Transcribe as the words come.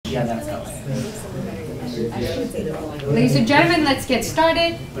Yeah, that's how I am. Ladies and gentlemen, let's get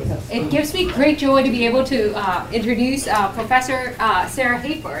started. It gives me great joy to be able to introduce Professor Sarah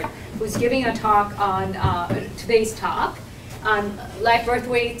Hayford, who's giving a talk on today's talk on live birth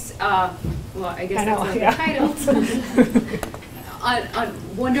weights. Well, I guess that's not the title.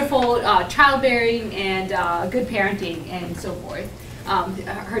 on wonderful childbearing and good parenting and so forth.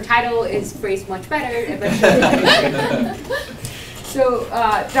 Her title is phrased much better. So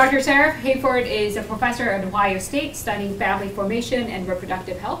Dr. Sarah Hayford is a professor at Ohio State studying family formation and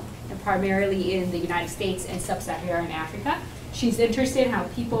reproductive health, and primarily in the United States and sub-Saharan Africa. She's interested in how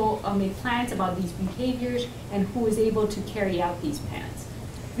people make plans about these behaviors and who is able to carry out these plans.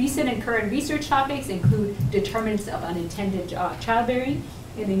 Recent and current research topics include determinants of unintended childbearing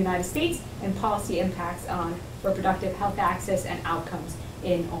in the United States and policy impacts on reproductive health access and outcomes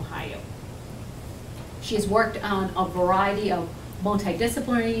in Ohio. She has worked on a variety of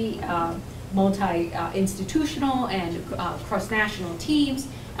multidisciplinary, multi-institutional, and cross-national teams.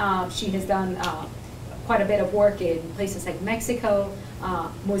 She has done quite a bit of work in places like Mexico,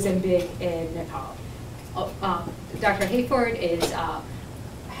 Mozambique, and Nepal. Dr. Hayford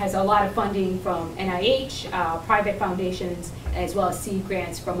has a lot of funding from NIH, private foundations, as well as seed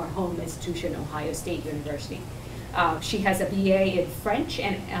grants from her home institution, Ohio State University. She has a BA in French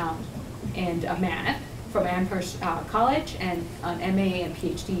and math from Amherst College, and an MA and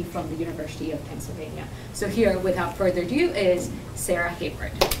PhD from the University of Pennsylvania. So here, without further ado, is Sarah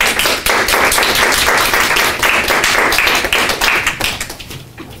Hayford.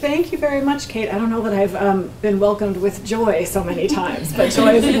 Thank you very much, Kate. I don't know that I've been welcomed with joy so many times, but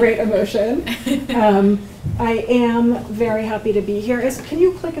joy is a great emotion. I am very happy to be here. Can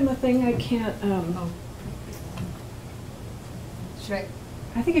you click in the thing? I can't. Should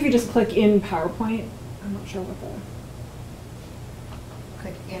I think if you just click in PowerPoint, I'm not sure what the.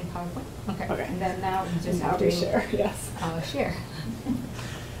 click in PowerPoint? Okay. Okay. And then now we just Now have we to share. Yes. Share.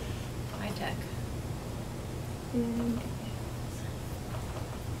 High tech.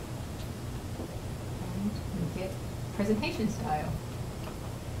 Make it presentation style.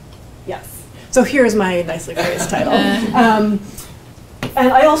 Yes. So here's my nicely phrased title. And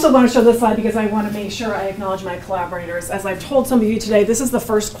I also want to show this slide because I want to make sure I acknowledge my collaborators. As I've told some of you today, this is the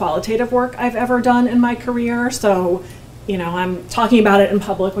first qualitative work I've ever done in my career. So, you know, I'm talking about it in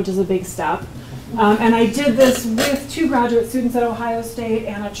public, which is a big step. And I did this with two graduate students at Ohio State,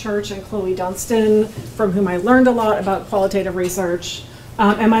 Anna Church and Chloe Dunstan, from whom I learned a lot about qualitative research,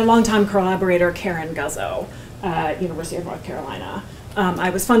 and my longtime collaborator, Karen Guzzo, University of North Carolina. I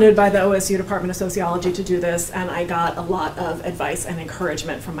was funded by the OSU Department of Sociology to do this, and I got a lot of advice and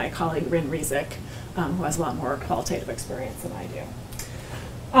encouragement from my colleague, Rin Rizik, who has a lot more qualitative experience than I do.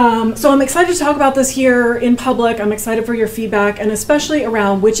 So I'm excited to talk about this here in public. I'm excited for your feedback, and especially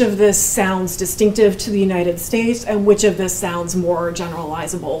around which of this sounds distinctive to the United States and which of this sounds more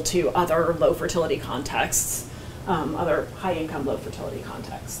generalizable to other low fertility contexts, other high-income low fertility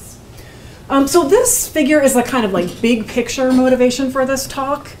contexts. So this figure is the kind of like big picture motivation for this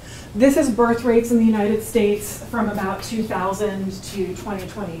talk. This is birth rates in the United States from about 2000 to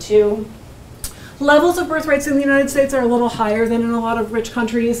 2022. Levels of birth rates in the United States are a little higher than in a lot of rich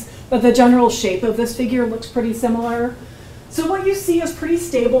countries, but the general shape of this figure looks pretty similar. So what you see is pretty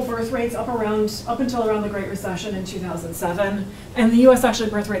stable birth rates up until around the Great Recession in 2007. And the US actually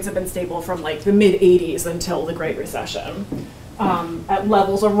birth rates have been stable from like the mid 80s until the Great Recession. At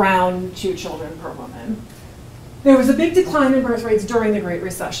levels around 2 children per woman. There was a big decline in birth rates during the Great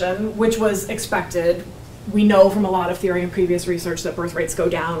Recession, which was expected. We know from a lot of theory and previous research that birth rates go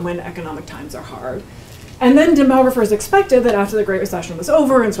down when economic times are hard. And then demographers expected that after the Great Recession was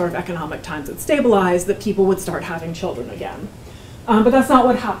over and sort of economic times had stabilized, that people would start having children again. But that's not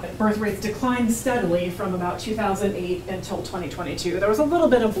what happened. Birth rates declined steadily from about 2008 until 2022. There was a little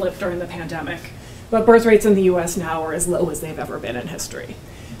bit of blip during the pandemic, but birth rates in the US now are as low as they've ever been in history.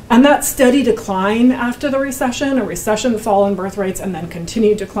 And that steady decline after the recession, a recession fall in birth rates and then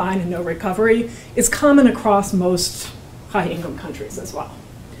continued decline and no recovery, is common across most high-income countries as well.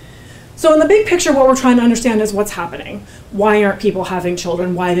 So in the big picture, what we're trying to understand is what's happening. Why aren't people having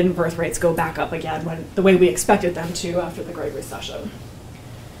children? Why didn't birth rates go back up again the way we expected them to after the Great Recession?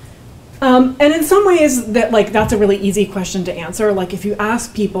 And in some ways, that's a really easy question to answer. Like if you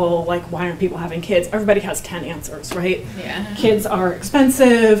ask people, like, why aren't people having kids? Everybody has 10 answers, right? Yeah. Kids are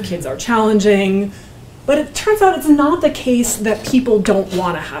expensive, kids are challenging, but it turns out it's not the case that people don't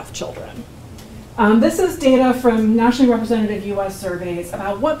want to have children. This is data from nationally representative US surveys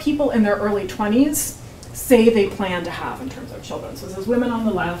about what people in their early 20s say they plan to have in terms of children. So this is women on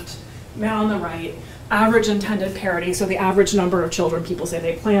the left, men on the right. average intended parity, so the average number of children people say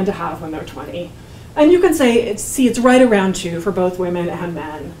they plan to have when they're 20. And you can say, it's right around 2 for both women and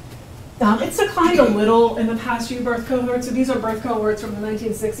men. It's declined a little in the past few birth cohorts. So these are birth cohorts from the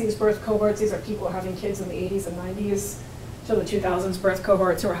 1960s birth cohorts. These are people who are having kids in the 80s and 90s. So the 2000s birth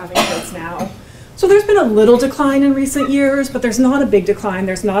cohorts who are having kids now. So there's been a little decline in recent years, but there's not a big decline.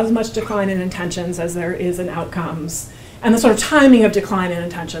 There's not as much decline in intentions as there is in outcomes. And the sort of timing of decline in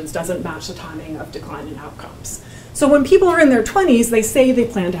intentions doesn't match the timing of decline in outcomes. So when people are in their 20s, they say they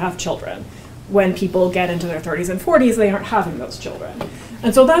plan to have children. When people get into their 30s and 40s, they aren't having those children.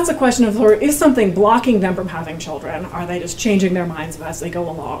 And so that's a question of, is something blocking them from having children? Are they just changing their minds as they go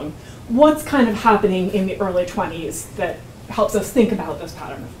along? What's kind of happening in the early 20s that helps us think about this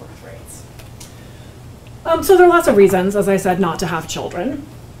pattern of birth rates? So there are lots of reasons, as I said, not to have children.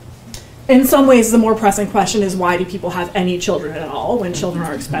 In some ways, the more pressing question is, why do people have any children at all when children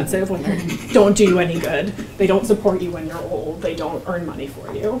are expensive, when they don't do you any good, they don't support you when you're old, they don't earn money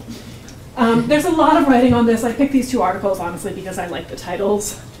for you? There's a lot of writing on this. I picked these 2 articles, honestly, because I like the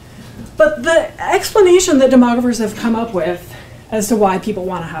titles. But the explanation that demographers have come up with as to why people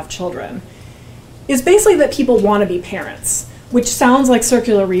want to have children is basically that people want to be parents, which sounds like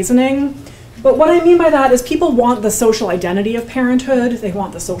circular reasoning. But what I mean by that is people want the social identity of parenthood, they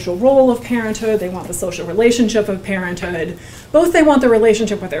want the social role of parenthood, they want the social relationship of parenthood. Both they want the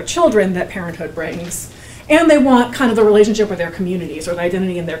relationship with their children that parenthood brings, and they want kind of the relationship with their communities, or the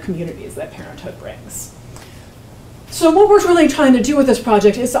identity in their communities that parenthood brings. So what we're really trying to do with this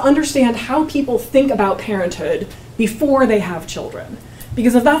project is to understand how people think about parenthood before they have children.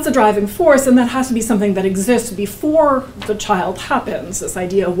 Because if that's a driving force, then that has to be something that exists before the child happens, this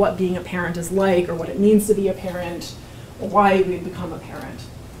idea of what being a parent is like, or what it means to be a parent, or why we become a parent.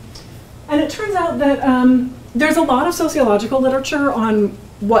 And it turns out that there's a lot of sociological literature on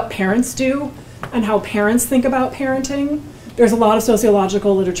what parents do and how parents think about parenting. There's a lot of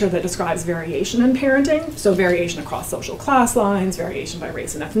sociological literature that describes variation in parenting, so variation across social class lines, variation by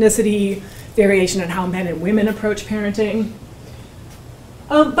race and ethnicity, variation in how men and women approach parenting.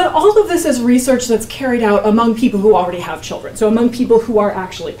 But all of this is research that's carried out among people who already have children, so among people who are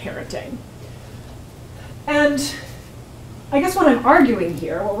actually parenting. And I guess what I'm arguing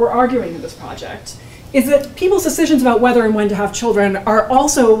here, what we're arguing in this project, is that people's decisions about whether and when to have children are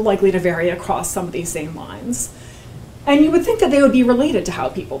also likely to vary across some of these same lines. And you would think that they would be related to how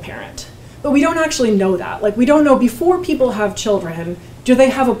people parent, but we don't actually know that. Like, we don't know, before people have children, do they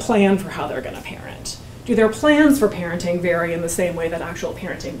have a plan for how they're going to parent? Do their plans for parenting vary in the same way that actual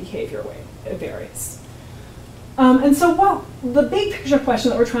parenting behavior varies? And so the big picture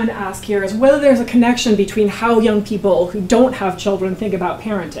question that we're trying to ask here is whether there's a connection between how young people who don't have children think about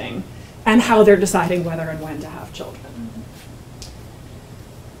parenting and how they're deciding whether and when to have children.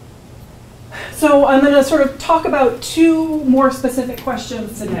 So I'm going to sort of talk about 2 more specific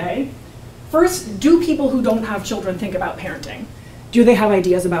questions today. First, do people who don't have children think about parenting? Do they have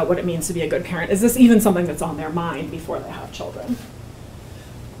ideas about what it means to be a good parent? Is this even something that's on their mind before they have children?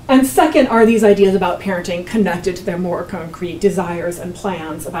 And second, are these ideas about parenting connected to their more concrete desires and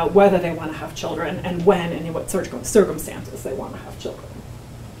plans about whether they want to have children and when and in what circumstances they want to have children?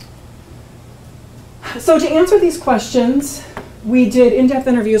 So to answer these questions, we did in-depth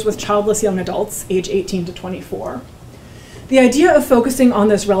interviews with childless young adults, age 18 to 24. The idea of focusing on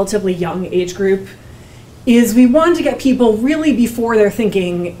this relatively young age group is we wanted to get people really before they're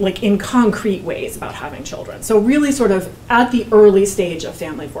thinking like in concrete ways about having children. So really sort of at the early stage of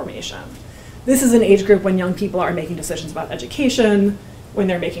family formation. This is an age group when young people are making decisions about education, when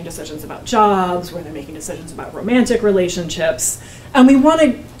they're making decisions about jobs, when they're making decisions about romantic relationships. And we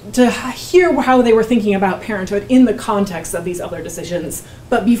wanted to hear how they were thinking about parenthood in the context of these other decisions,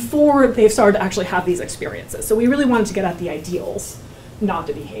 but before they've started to actually have these experiences. So we really wanted to get at the ideals, not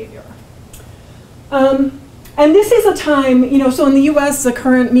the behavior. And this is a time, so in the US, the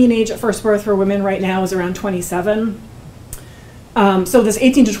current mean age at first birth for women right now is around 27. So this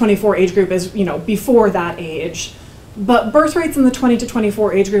 18 to 24 age group is, before that age. But birth rates in the 20 to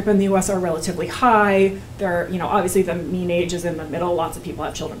 24 age group in the US are relatively high. They're, obviously the mean age is in the middle. Lots of people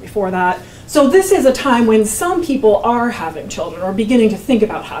have children before that. So this is a time when some people are having children or beginning to think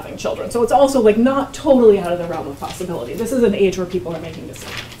about having children. So it's also like not totally out of the realm of possibility. This is an age where people are making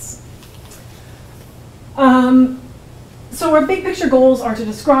decisions. So our big picture goals are to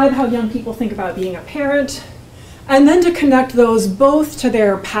describe how young people think about being a parent, and then to connect those both to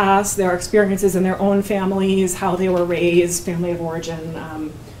their past, their experiences in their own families, how they were raised, family of origin,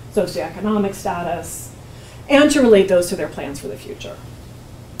 socioeconomic status, and to relate those to their plans for the future.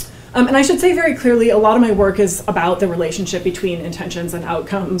 And I should say very clearly, a lot of my work is about the relationship between intentions and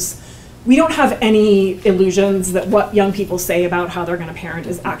outcomes. we don't have any illusions that what young people say about how they're going to parent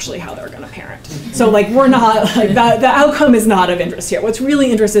is actually how they're going to parent. So like we're not, like the outcome is not of interest here. What's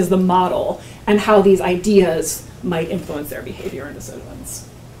really interested is the model and how these ideas might influence their behavior and decisions.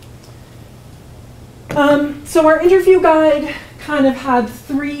 So our interview guide kind of had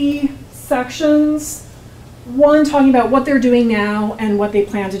 3 sections. One talking about what they're doing now and what they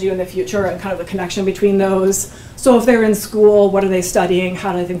plan to do in the future and kind of the connection between those. So if they're in school, what are they studying?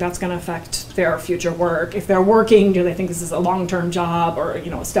 How do they think that's going to affect their future work? If they're working, do they think this is a long-term job or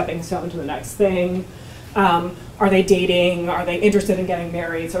a stepping stone to the next thing? Are they dating? Are they interested in getting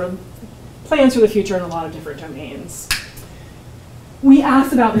married? Sort of plans for the future in a lot of different domains. We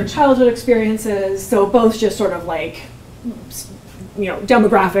asked about their childhood experiences, so both just sort of like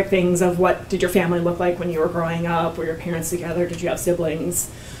demographic things of what did your family look like when you were growing up? Were your parents together? Did you have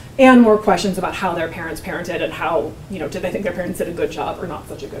siblings? And more questions about how their parents parented and how, did they think their parents did a good job or not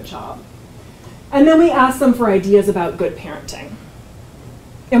such a good job? And then we asked them for ideas about good parenting.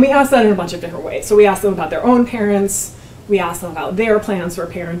 And we asked that in a bunch of different ways. So we asked them about their own parents. We asked them about their plans for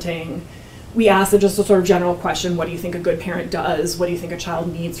parenting. We asked them just a sort of general question, what do you think a good parent does? What do you think a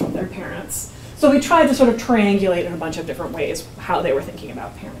child needs from their parents? So we tried to sort of triangulate in a bunch of different ways how they were thinking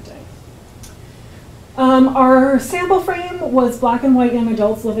about parenting. Our sample frame was black and white young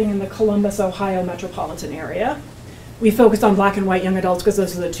adults living in the Columbus, Ohio metropolitan area. We focused on black and white young adults because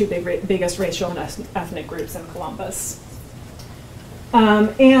those are the 2 biggest racial and ethnic groups in Columbus.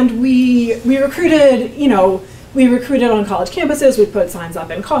 And we recruited, we recruited on college campuses. We put signs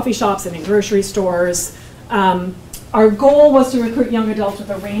up in coffee shops and in grocery stores. Our goal was to recruit young adults with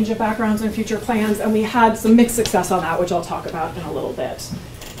a range of backgrounds and future plans, and we had some mixed success on that, which I'll talk about in a little bit.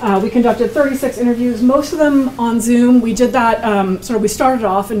 We conducted 36 interviews, most of them on Zoom. We did that, we started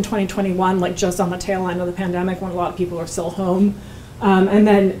off in 2021, like just on the tail end of the pandemic when a lot of people are still home. And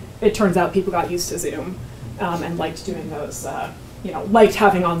then it turns out people got used to Zoom and liked doing those, liked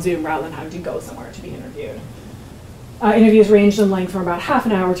having on Zoom rather than having to go somewhere to be interviewed. Interviews ranged in length from about half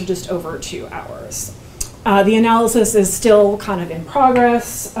an hour to just over 2 hours. The analysis is still kind of in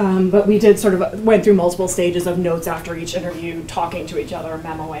progress, but we did went through multiple stages of notes after each interview, talking to each other,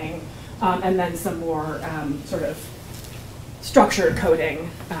 memoing, and then some more sort of structured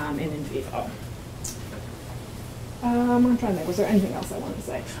coding in vivo. I'm trying to think, was there anything else I wanted to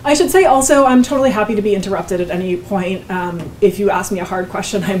say? I should say also, I'm totally happy to be interrupted at any point. If you ask me a hard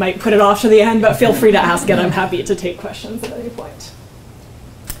question, I might put it off to the end, but feel free to ask it. I'm happy to take questions at any point.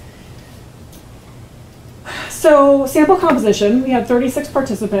 So sample composition, we had 36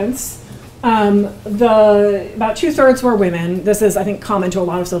 participants. About 2/3 were women. This is, I think, common to a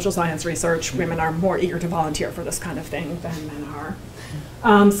lot of social science research. Women are more eager to volunteer for this kind of thing than men are.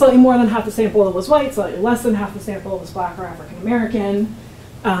 Slightly more than half the sample was white, slightly less than half the sample was Black or African American.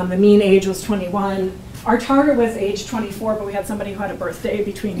 The mean age was 21. Our target was age 24, but we had somebody who had a birthday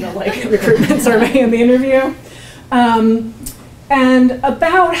between the recruitment survey and the interview. And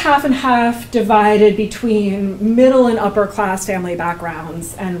about half and half divided between middle and upper class family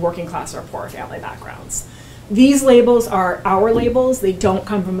backgrounds and working class or poor family backgrounds. These labels are our labels. They don't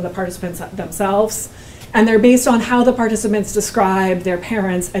come from the participants themselves. And they're based on how the participants describe their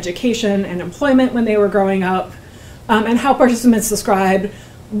parents' education and employment when they were growing up, and how participants described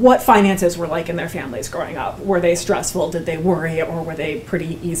what finances were like in their families growing up. Were they stressful? Did they worry? Or were they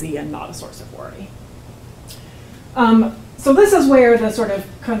pretty easy and not a source of worry? So this is where the sort of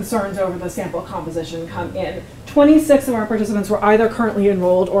concerns over the sample composition come in. 26 of our participants were either currently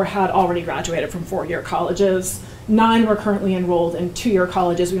enrolled or had already graduated from 4-year colleges. 9 were currently enrolled in 2-year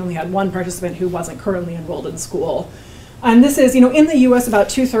colleges. We only had 1 participant who wasn't currently enrolled in school. And this is, in the US, about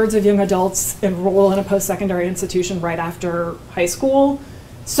 2/3 of young adults enroll in a post-secondary institution right after high school.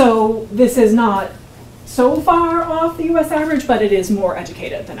 So this is not so far off the US average, but it is more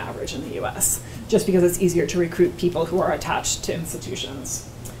educated than average in the US, just because it's easier to recruit people who are attached to institutions.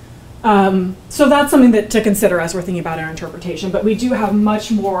 So that's something to consider as we're thinking about our interpretation, but we do have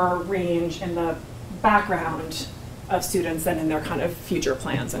much more range in the background of students than in their kind of future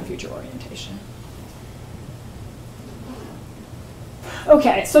plans and future orientation.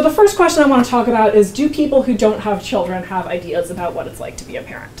 Okay, so the first question I want to talk about is, do people who don't have children have ideas about what it's like to be a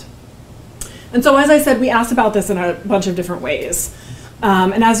parent? And so as I said, we asked about this in a bunch of different ways.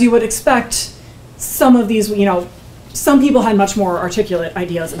 And as you would expect, some of these, some people had much more articulate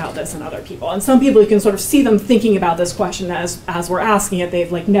ideas about this than other people. And some people, you can sort of see them thinking about this question as we're asking it.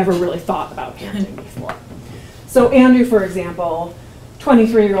 They've never really thought about parenting before. So Andrew, for example,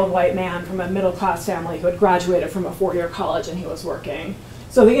 23-year-old white man from a middle-class family who had graduated from a 4-year college and he was working.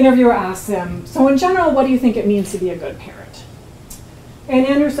 So the interviewer asked him, so in general, what do you think it means to be a good parent? And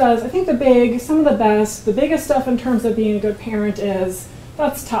Andrew says, I think the biggest stuff in terms of being a good parent is,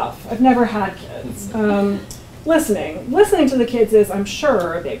 that's tough. I've never had kids. Listening to the kids is, I'm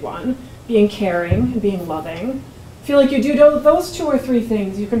sure, a big one. Being caring and being loving. I feel like you do those 2 or 3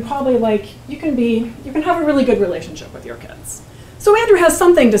 things, you can probably you can have a really good relationship with your kids. So Andrew has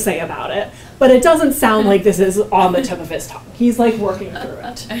something to say about it, but it doesn't sound like this is on the tip of his tongue. He's working through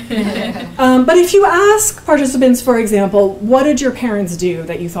it. But if you ask participants, for example, what did your parents do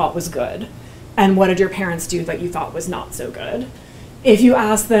that you thought was good? And what did your parents do that you thought was not so good? If you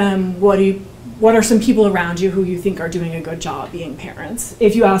ask them, what are some people around you who you think are doing a good job being parents?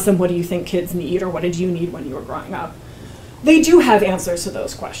 If you ask them, what do you think kids need, or what did you need when you were growing up? They do have answers to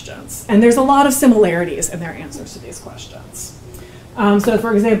those questions. And there's a lot of similarities in their answers to these questions. So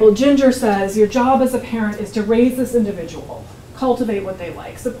for example, Ginger says, your job as a parent is to raise this individual, cultivate what they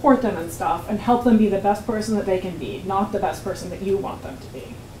like, support them and stuff, and help them be the best person that they can be, not the best person that you want them to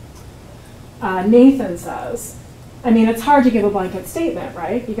be. Nathan says, it's hard to give a blanket statement,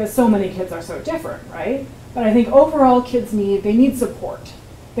 right? Because so many kids are so different, right? But I think overall kids need support.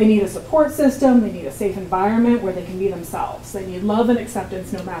 They need a support system, they need a safe environment where they can be themselves. They need love and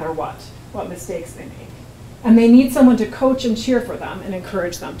acceptance no matter what mistakes they make. And they need someone to coach and cheer for them and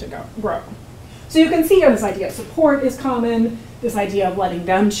encourage them to grow. So you can see here this idea of support is common, this idea of letting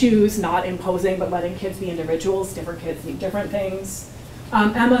them choose, not imposing, but letting kids be individuals. Different kids need different things.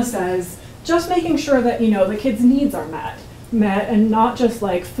 Emma says, just making sure that the kids' needs are met, and not just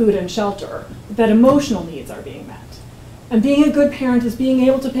food and shelter, that emotional needs are being met. And being a good parent is being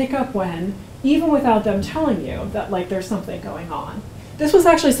able to pick up when, even without them telling you, that there's something going on. This was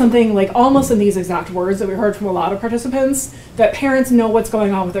actually something almost in these exact words that we heard from a lot of participants, that parents know what's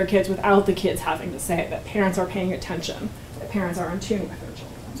going on with their kids without the kids having to say it, that parents are paying attention, that parents are in tune with their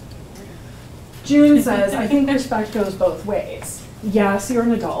children. June says, I think respect goes both ways. Yes, you're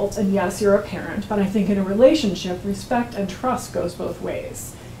an adult, and yes, you're a parent, but I think in a relationship, respect and trust goes both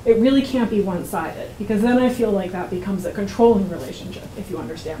ways. It really can't be one-sided, because then I feel like that becomes a controlling relationship, if you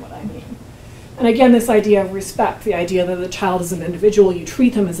understand what I mean. And again, this idea of respect, the idea that the child is an individual, you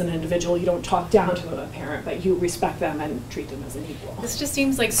treat them as an individual, you don't talk down to them as a parent, but you respect them and treat them as an equal. This just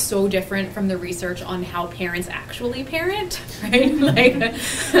seems so different from the research on how parents actually parent, right?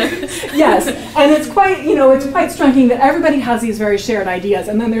 Yes, and it's quite striking that everybody has these very shared ideas,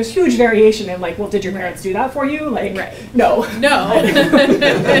 and then there's huge variation in well, did your parents do that for you? Right. No. No.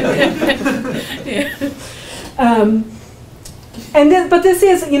 Yeah. But this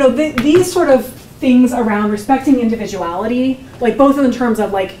is, these sort of things around respecting individuality, both in terms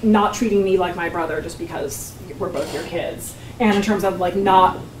of not treating me like my brother just because we're both your kids, and in terms of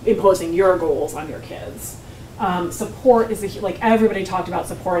not imposing your goals on your kids. Support is everybody talked about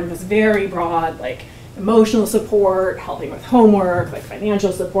support in this very broad, emotional support, helping with homework,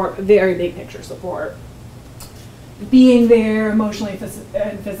 financial support, very big picture support. Being there emotionally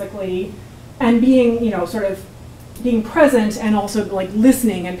and physically, and being, being present and also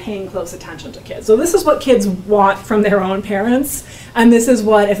listening and paying close attention to kids. So this is what kids want from their own parents, and this is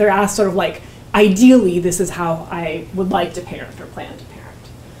what, if they're asked ideally, this is how I would like to parent or plan to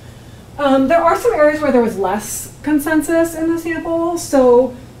parent. There are some areas where there was less consensus in the sample.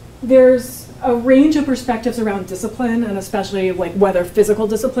 So there's a range of perspectives around discipline, and especially whether physical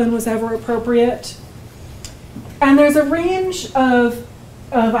discipline was ever appropriate. And there's a range of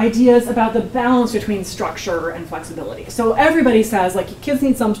ideas about the balance between structure and flexibility. So everybody says kids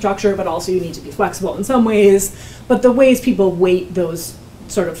need some structure, but also you need to be flexible in some ways, but the ways people weight those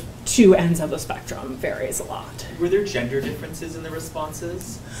sort of two ends of the spectrum varies a lot. Were there gender differences in the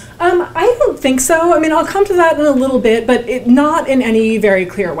responses? I don't think so. I'll come to that in a little bit, but not in any very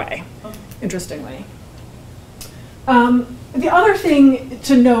clear way, interestingly. The other thing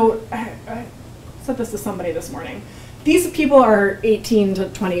to note, I said this to somebody this morning, these people are 18 to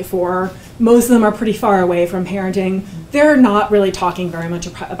 24. Most of them are pretty far away from parenting. They're not really talking very much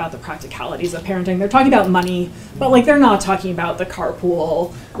about the practicalities of parenting. They're talking about money, but they're not talking about the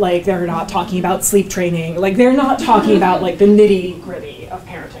carpool. They're not talking about sleep training. They're not talking about the nitty gritty of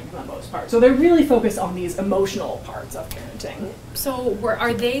parenting for the most part. So they're really focused on these emotional parts of parenting. So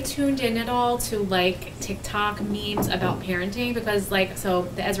are they tuned in at all to TikTok memes about parenting? Because so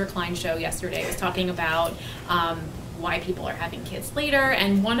the Ezra Klein show yesterday was talking about why people are having kids later,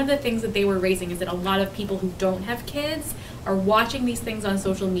 and one of the things that they were raising is that a lot of people who don't have kids are watching these things on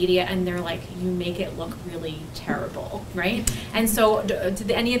social media and they're you make it look really terrible, right? And so did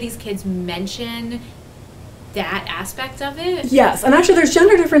any of these kids mention that aspect of it? Yes, and actually there's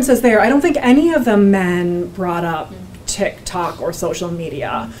gender differences there. I don't think any of the men brought up TikTok or social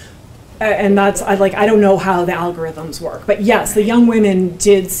media. and that's, I don't know how the algorithms work, but yes, the young women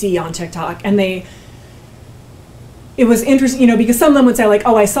did see on TikTok, and it was interesting, because some of them would say like,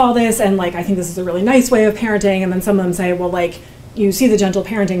 oh, I saw this, and like, I think this is a really nice way of parenting, and then some of them say, well, like, you see the gentle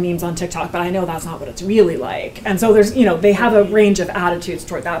parenting memes on TikTok, but I know that's not what it's really like. And so there's, they have a range of attitudes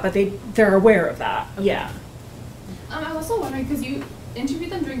toward that, but they're aware of that, yeah. I was also wondering, because you interviewed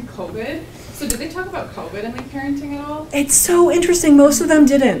them during COVID, so did they talk about COVID and like parenting at all? It's so interesting, most of them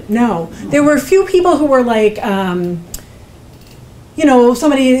didn't, no. There were a few people who were like,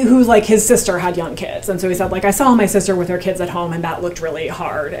 somebody who's like, his sister had young kids, and so he said, like, I saw my sister with her kids at home, and that looked really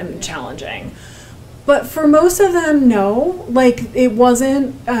hard and challenging. But for most of them, no, like, it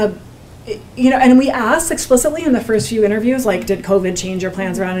wasn't, and we asked explicitly in the first few interviews, like, did COVID change your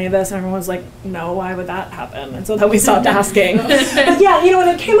plans around any of this? And everyone was like, no, why would that happen? And so then we stopped asking. But yeah, when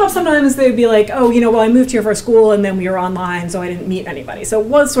it came up sometimes, they'd be like, oh, well, I moved here for school, and then we were online, so I didn't meet anybody. So it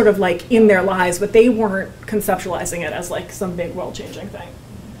was sort of like in their lives, but they weren't conceptualizing it as like some big world-changing thing.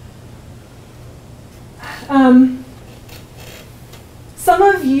 Some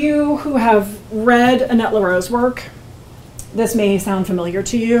of you who have read Annette LaRoe's work, this may sound familiar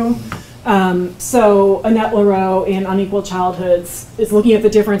to you. So Annette LaRoe in Unequal Childhoods is looking at the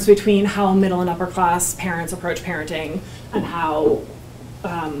difference between how middle and upper class parents approach parenting and how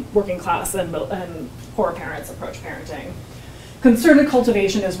working class and poor parents approach parenting. Concerted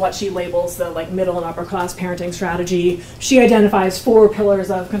cultivation is what she labels the like middle and upper class parenting strategy. She identifies 4 pillars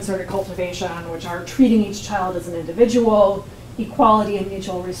of concerted cultivation, which are treating each child as an individual, equality and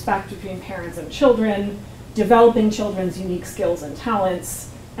mutual respect between parents and children, developing children's unique skills and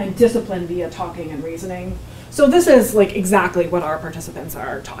talents, and discipline via talking and reasoning. So this is like exactly what our participants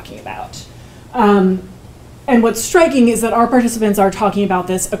are talking about. And what's striking is that our participants are talking about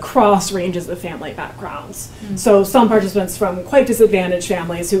this across ranges of family backgrounds. Mm-hmm. So some participants from quite disadvantaged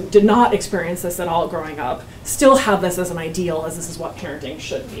families who did not experience this at all growing up still have this as an ideal, as this is what parenting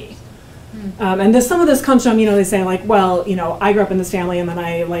should be. And some of this comes from, they say like, well, I grew up in this family, and then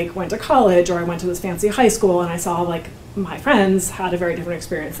I like went to college, or I went to this fancy high school, and I saw like my friends had a very different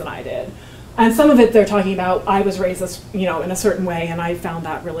experience than I did. And some of it they're talking about, I was raised this, in a certain way, and I found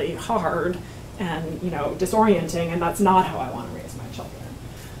that really hard and, disorienting, and that's not how I want to raise my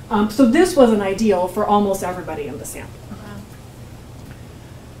children. So this was an ideal for almost everybody in the sample.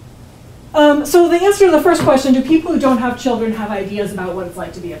 So the answer to the first question, do people who don't have children have ideas about what it's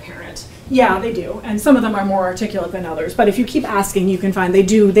like to be a parent? Yeah, they do, and some of them are more articulate than others, but if you keep asking, you can find they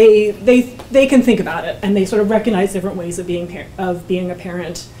can think about it, and they sort of recognize different ways of being a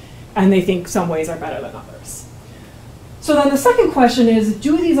parent, and they think some ways are better than others. So then the second question is,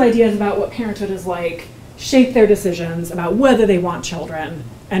 do these ideas about what parenthood is like shape their decisions about whether they want children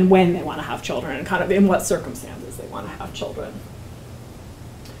and when they want to have children, and kind of in what circumstances they want to have children?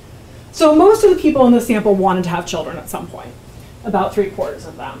 So most of the people in the sample wanted to have children at some point, about 3/4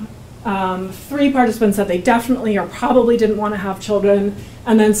 of them. 3 participants said they definitely or probably didn't want to have children,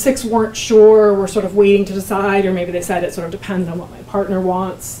 and then 6 weren't sure, were sort of waiting to decide, or maybe they said it sort of depends on what my partner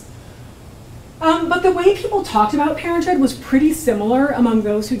wants. But the way people talked about parenthood was pretty similar among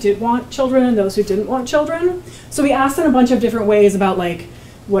those who did want children and those who didn't want children. So we asked in a bunch of different ways about like,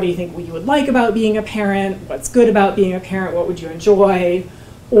 what do you think you would like about being a parent? What's good about being a parent? What would you enjoy?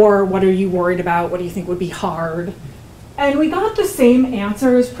 Or what are you worried about? What do you think would be hard? And we got the same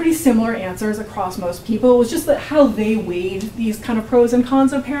answers, pretty similar answers across most people. It was just that how they weighed these kind of pros and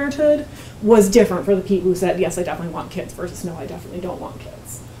cons of parenthood was different for the people who said, yes, I definitely want kids, versus no, I definitely don't want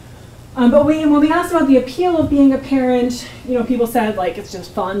kids. But when we asked about the appeal of being a parent, people said like, it's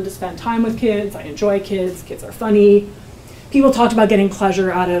just fun to spend time with kids. I enjoy kids. Kids are funny. People talked about getting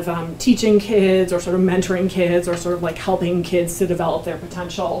pleasure out of teaching kids, or sort of mentoring kids, or sort of like helping kids to develop their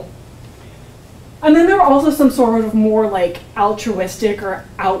potential. And then there were also some sort of more like altruistic or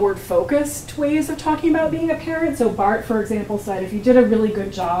outward focused ways of talking about being a parent. So Bart, for example, said if you did a really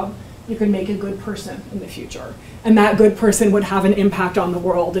good job, you could make a good person in the future. And that good person would have an impact on the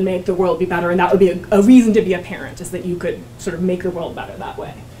world and make the world be better. And that would be a reason to be a parent, is that you could sort of make the world better that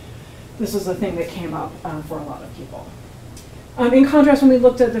way. This was a thing that came up for a lot of people. In contrast, when we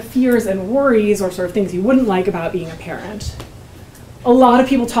looked at the fears and worries, or sort of things you wouldn't like about being a parent, a lot of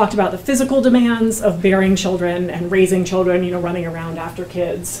people talked about the physical demands of bearing children and raising children, running around after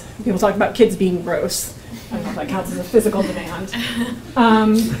kids. People talked about kids being gross. I don't know if that counts as a physical demand.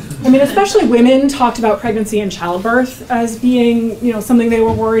 Especially women talked about pregnancy and childbirth as being, something they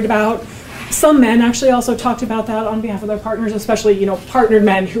were worried about. Some men actually also talked about that on behalf of their partners, especially, partnered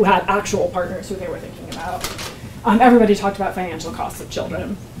men who had actual partners who they were thinking about. Everybody talked about financial costs of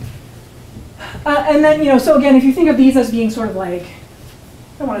children. And then, so again, if you think of these as being sort of like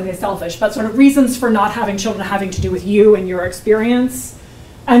don't want to say selfish, but sort of reasons for not having children having to do with you and your experience.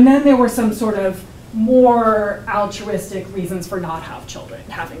 And then there were some sort of more altruistic reasons for not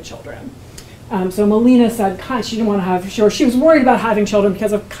having children. So Melina said she didn't want to have, she was worried about having children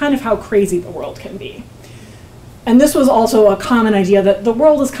because of kind of how crazy the world can be. And this was also a common idea that the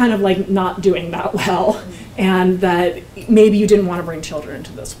world is kind of like not doing that well, and that maybe you didn't want to bring children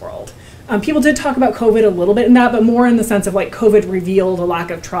into this world. People did talk about COVID a little bit in that, but more in the sense of like COVID revealed a lack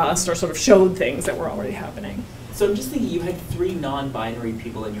of trust or sort of showed things that were already happening. So I'm just thinking, you had 3 non-binary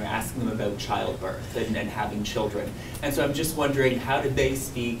people and you're asking them about childbirth and having children. And so I'm just wondering, how did they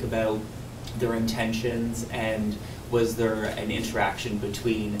speak about their intentions, and was there an interaction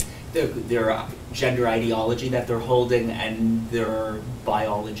between their gender ideology that they're holding and their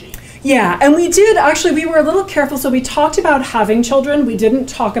biology? Yeah, and we were a little careful, so we talked about having children, we didn't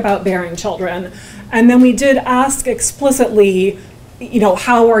talk about bearing children, and then we did ask explicitly,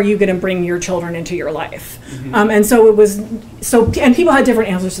 how are you going to bring your children into your life? Mm-hmm. And so and people had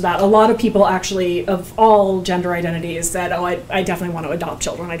different answers to that. A lot of people actually, of all gender identities, said, oh, I definitely want to adopt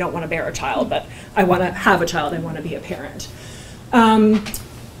children, I don't want to bear a child, but I want to have a child, I want to be a parent.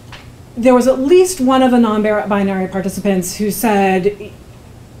 There was at least one of the non-binary participants who said,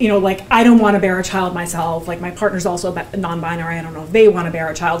 I don't want to bear a child myself, like my partner's also non-binary, I don't know if they want to bear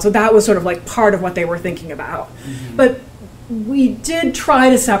a child. So that was sort of like part of what they were thinking about. Mm-hmm. But we did try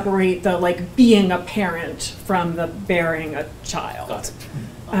to separate the like being a parent from the bearing a child. Got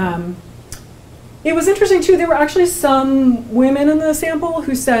it. It was interesting too, there were actually some women in the sample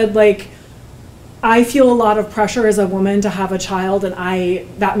who said like, I feel a lot of pressure as a woman to have a child, and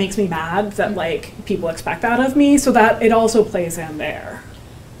that makes me mad that like people expect that of me, so that it also plays in there.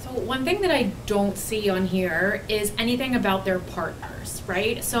 So one thing that I don't see on here is anything about their partners,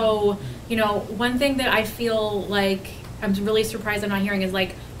 right? So, one thing that I feel like I'm really surprised I'm not hearing is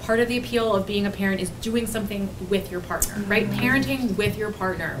like part of the appeal of being a parent is doing something with your partner, right? Mm-hmm. Parenting with your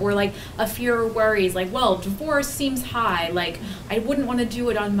partner, or like a fear or worries, like, well, divorce seems high, like I wouldn't want to do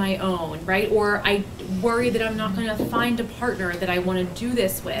it on my own, right? Or I worry that I'm not going to find a partner that I want to do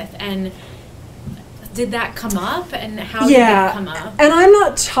this with. And did that come up, and how did that come up? And I'm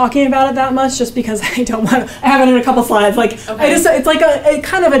not talking about it that much just because I don't want to, I have it in a couple slides, like, okay. It's like a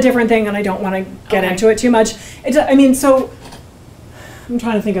kind of a different thing, and I don't want to get into it too much. So I'm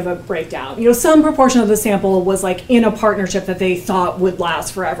trying to think of a breakdown. Some proportion of the sample was like in a partnership that they thought would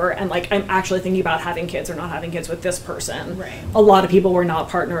last forever, and like I'm actually thinking about having kids or not having kids with this person. Right. A lot of people were not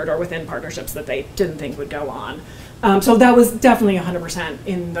partnered or within partnerships that they didn't think would go on. So that was definitely 100%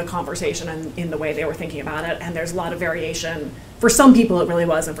 in the conversation and in the way they were thinking about it, and there's a lot of variation. For some people it really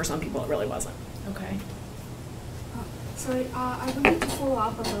was, and for some people it really wasn't. Okay. Sorry, I wanted to follow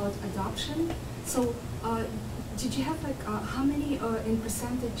up about adoption. So did you have like, how many in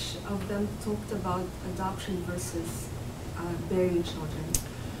percentage of them talked about adoption versus bearing children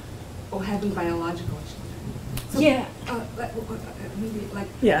or having biological children? So, yeah.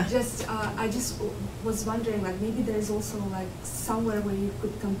 I just was wondering, like, maybe there's also like somewhere where you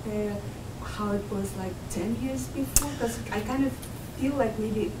could compare how it was like 10 years before, because I kind of feel like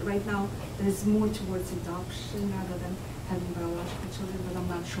maybe right now there's more towards adoption rather than having biological children, but I'm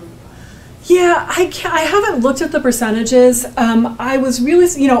not sure about it. Yeah, I haven't looked at the percentages. I was really,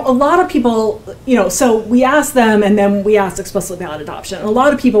 a lot of people, so we asked them, and then we asked explicitly about adoption. And a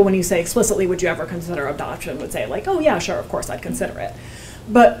lot of people, when you say explicitly, would you ever consider adoption, would say like, oh yeah, sure, of course I'd consider it.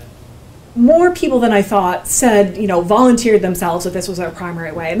 But more people than I thought said, volunteered themselves that this was their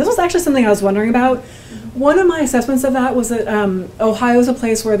primary way. And this was actually something I was wondering about. One of my assessments of that was that Ohio is a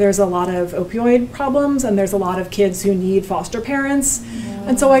place where there's a lot of opioid problems, and there's a lot of kids who need foster parents.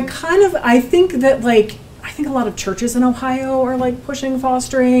 And so I think that I think a lot of churches in Ohio are like pushing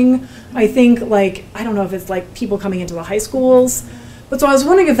fostering. I think I don't know if it's like people coming into the high schools. But so I was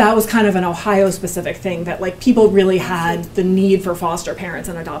wondering if that was kind of an Ohio specific thing, that like people really had the need for foster parents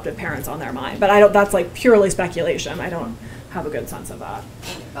and adoptive parents on their mind. But that's like purely speculation. I don't have a good sense of that.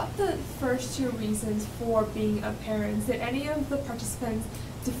 About the first 2 reasons for being a parent, did any of the participants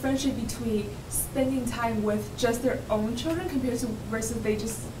differentiate between spending time with just their own children compared to versus they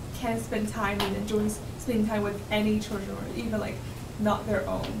just can't spend time and enjoy spending time with any children, or even like not their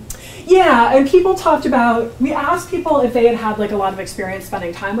own? Yeah, and people talked about, we asked people if they had like a lot of experience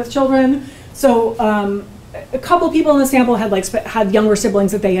spending time with children. So a couple people in the sample had had younger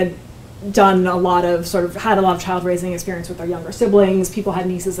siblings that they had done a lot of had a lot of child raising experience with their younger siblings. People had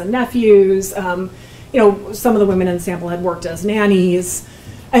nieces and nephews. Some of the women in the sample had worked as nannies.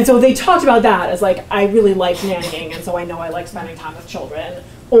 And so they talked about that as like, I really like nannying, and so I know I like spending time with children.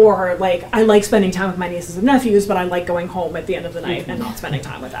 Or like, I like spending time with my nieces and nephews, but I like going home at the end of the night and not spending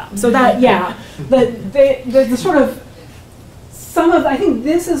time with them. So that, yeah, the sort of, I think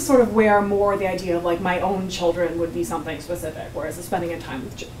this is sort of where more the idea of like my own children would be something specific, whereas the spending of time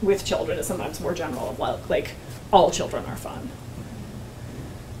with children is sometimes more general of like all children are fun.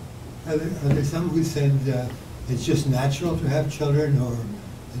 Are there some who said it's just natural to have children, or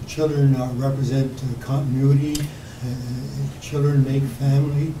the children represent continuity, children make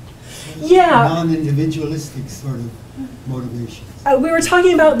family? Yeah. Non-individualistic sort of motivations. We were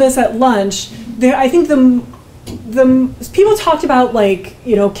talking about this at lunch. I think the people talked about like,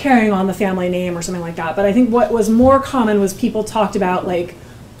 you know, carrying on the family name or something like that, but I think what was more common was people talked about like,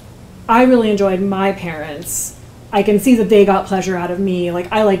 I really enjoyed my parents. I can see that they got pleasure out of me.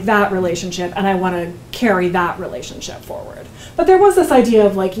 Like, I like that relationship, and I want to carry that relationship forward. But there was this idea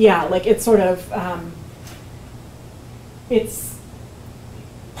of like, yeah, like it's sort of, it's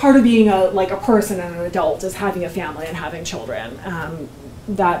part of being a person and an adult is having a family and having children.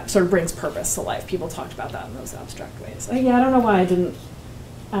 That sort of brings purpose to life. People talked about that in those abstract ways. Yeah, I don't know why I didn't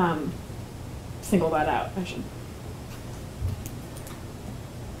single that out. I should.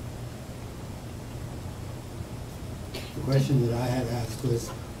 The question that I had asked was,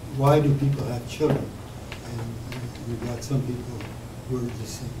 why do people have children? And you've got some people who are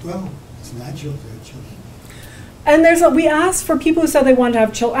just saying, well, it's natural to have children. And we asked for people who said they wanted to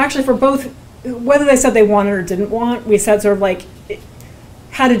have children, actually for both, whether they said they wanted or didn't want, we said sort of like,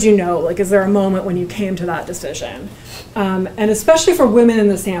 how did you know? Like, is there a moment when you came to that decision? And especially for women in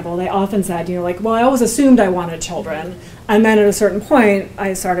the sample, they often said, you know, like, well, I always assumed I wanted children. And then at a certain point,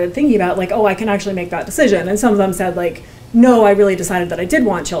 I started thinking about like, oh, I can actually make that decision. And some of them said like, no, I really decided that I did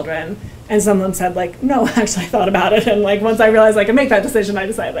want children. And some of them said like, no, actually I thought about it. And like, once I realized I could make that decision, I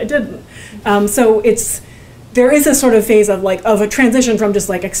decided I didn't. So there is a sort of phase of like, of a transition from just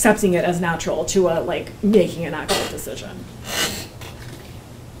like accepting it as natural to like making an actual decision.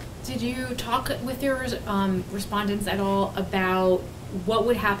 Did you talk with your respondents at all about what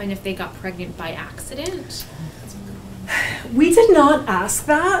would happen if they got pregnant by accident? We did not ask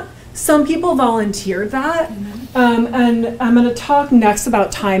that. Some people volunteered that. And I'm going to talk next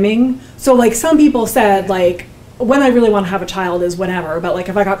about timing. So like some people said like, when I really want to have a child is whenever, but like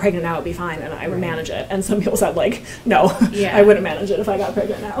if I got pregnant now, it'd be fine and I would manage it. And some people said like, no, yeah. I wouldn't manage it if I got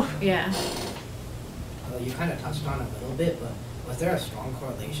pregnant now. Yeah. You kind of touched on it a little bit, but was there a strong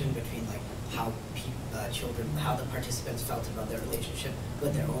correlation between like how how the participants felt about their relationship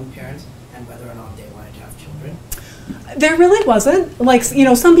with their own parents and whether or not they wanted to have children? There really wasn't. Like, you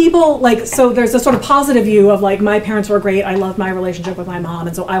know, some people, like, so there's a sort of positive view of like, my parents were great, I love my relationship with my mom,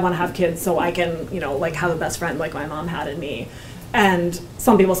 and so I want to have kids so I can, you know, like have a best friend like my mom had in me. And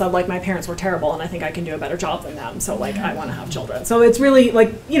some people said like, my parents were terrible and I think I can do a better job than them, so like, I want to have children. So it's really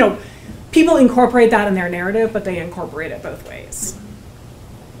like, you know, people incorporate that in their narrative, but they incorporate it both ways.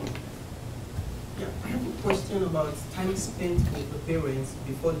 Yeah, I have a question about time spent with the parents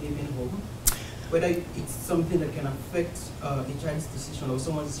before leaving home. Whether it's something that can affect a child's decision or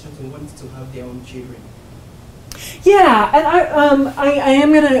someone's decision to want to have their own children. Yeah, and I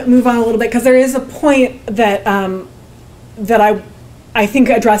am going to move on a little bit because there is a point that that I think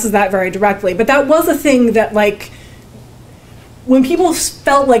addresses that very directly. But that was a thing that like, when people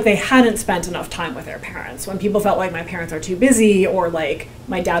felt like they hadn't spent enough time with their parents, when people felt like my parents are too busy or like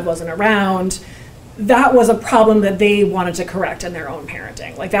my dad wasn't around, that was a problem that they wanted to correct in their own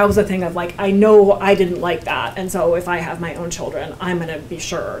parenting. Like that was a thing of like, I know I didn't like that, and so if I have my own children, I'm gonna be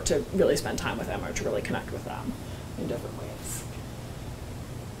sure to really spend time with them or to really connect with them in different ways.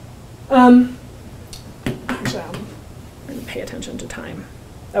 Actually, I'm gonna pay attention to time.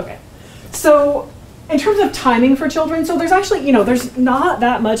 Okay, so in terms of timing for children, so there's actually, you know, there's not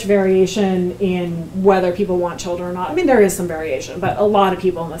that much variation in whether people want children or not. I mean, there is some variation, but a lot of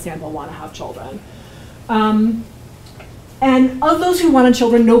people in the sample want to have children. And of those who wanted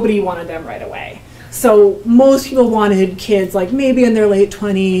children, nobody wanted them right away. So most people wanted kids like maybe in their late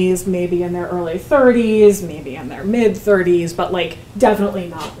 20s, maybe in their early 30s, maybe in their mid 30s, but like definitely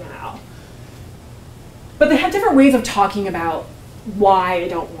not now. But they had different ways of talking about why they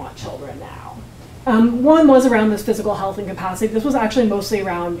don't want children now. One was around this physical health and capacity. This was actually mostly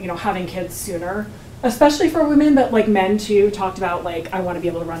around, you know, having kids sooner, especially for women, but like men too talked about like, I want to be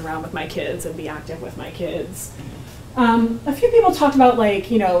able to run around with my kids and be active with my kids. A few people talked about like,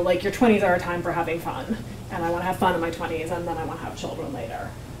 you know, like your 20s are a time for having fun, and I want to have fun in my 20s, and then I want to have children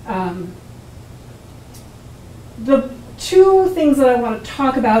later. The two things that I want to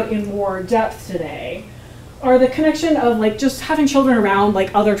talk about in more depth today are the connection of like just having children around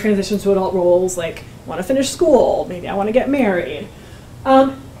like other transitions to adult roles, like want to finish school, maybe I want to get married.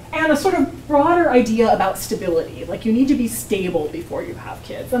 And a sort of broader idea about stability, like you need to be stable before you have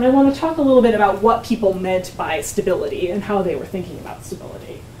kids. And I want to talk a little bit about what people meant by stability and how they were thinking about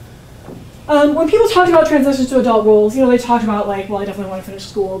stability. When people talk about transitions to adult roles, they talk about like, well, I definitely want to finish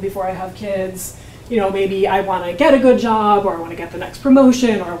school before I have kids. Maybe I want to get a good job, or I want to get the next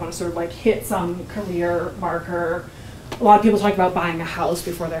promotion, or I want to sort of like hit some career marker. A lot of people talk about buying a house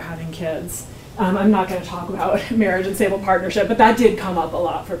before they're having kids. I'm not going to talk about marriage and stable partnership, but that did come up a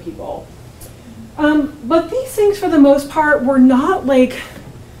lot for people. But these things, for the most part, were not like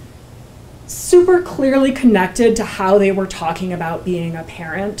super clearly connected to how they were talking about being a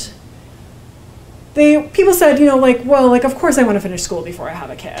parent. People said, well, of course I want to finish school before I have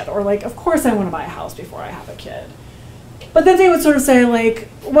a kid, or of course I want to buy a house before I have a kid. But then they would sort of say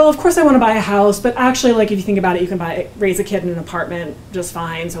well, of course I want to buy a house, but actually if you think about it, you can raise a kid in an apartment just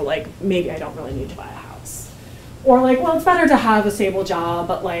fine, so maybe I don't really need to buy a house. Or well, it's better to have a stable job,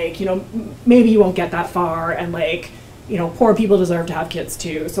 but maybe you won't get that far, and poor people deserve to have kids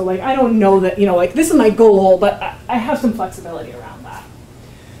too. So I don't know that, this is my goal, but I have some flexibility around that.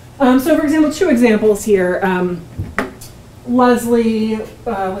 So for example, 2 examples here. Leslie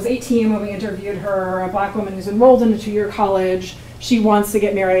was 18 when we interviewed her, a black woman who's enrolled in a 2-year college. She wants to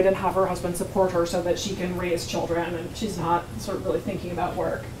get married and have her husband support her so that she can raise children, and she's not sort of really thinking about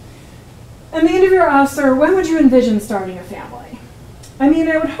work. And the interviewer asked her, when would you envision starting a family? I mean,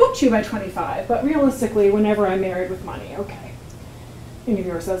 I would hope to by 25, but realistically, whenever I'm married with money, okay. The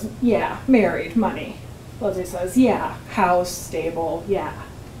interviewer says, yeah, married, money. Leslie says, yeah, house, stable, yeah.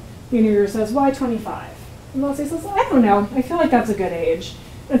 The interviewer says, why 25? And Leslie says, I don't know, I feel like that's a good age.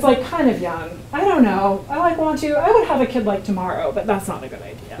 It's kind of young. I don't know, I would have a kid tomorrow, but that's not a good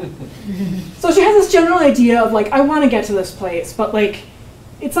idea. So she has this general idea of I want to get to this place, but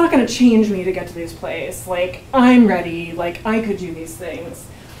it's not going to change me to get to this place. I'm ready, I could do these things.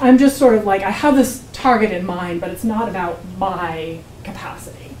 I'm just sort of I have this target in mind, but it's not about my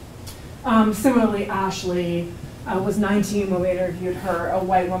capacity. Similarly, Ashley was 19 when we interviewed her, a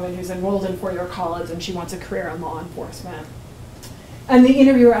white woman who's enrolled in 4-year college, and she wants a career in law enforcement. And the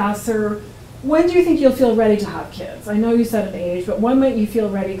interviewer asked her, when do you think you'll feel ready to have kids? I know you said an age, but when might you feel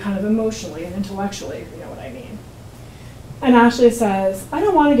ready kind of emotionally and intellectually, if you know what I mean? And Ashley says, I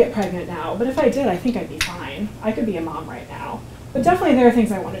don't want to get pregnant now, but if I did, I think I'd be fine. I could be a mom right now. But definitely there are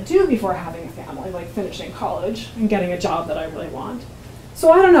things I want to do before having a family, like finishing college and getting a job that I really want.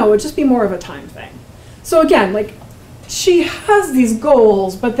 So I don't know, it would just be more of a time thing. So again, she has these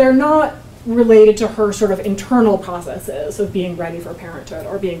goals, but they're not related to her sort of internal processes of being ready for parenthood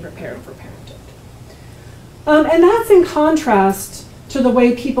or being prepared for parenthood. And that's in contrast to the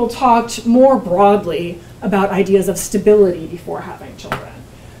way people talked more broadly about ideas of stability before having children.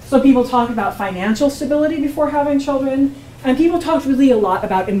 So people talk about financial stability before having children, and people talked really a lot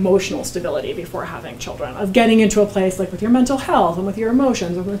about emotional stability before having children, of getting into a place with your mental health and with your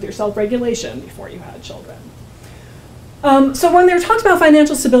emotions and with your self-regulation before you had children. So when they were talking about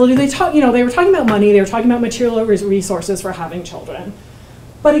financial stability, they were talking about money, they were talking about material resources for having children.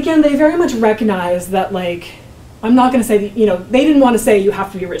 But again, they very much recognized that I'm not going to say, they didn't want to say you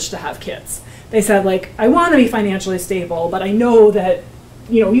have to be rich to have kids. They said I want to be financially stable, but I know that,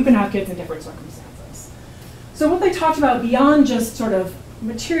 you can have kids in different circumstances. So what they talked about beyond just sort of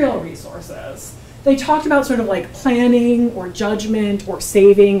material resources, they talked about sort of planning or judgment or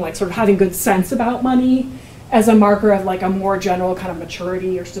saving, sort of having good sense about money as a marker of a more general kind of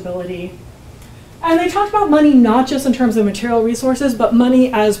maturity or stability. And they talked about money not just in terms of material resources, but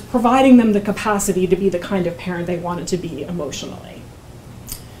money as providing them the capacity to be the kind of parent they wanted to be emotionally.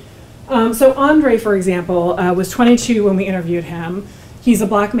 So Andre, for example, was 22 when we interviewed him. He's a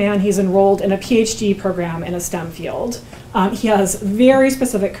black man, he's enrolled in a PhD program in a STEM field. He has very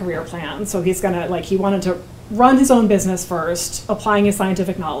specific career plans, so he's gonna, he wanted to run his own business first, applying his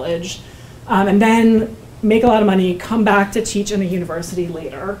scientific knowledge, and then make a lot of money, come back to teach in a university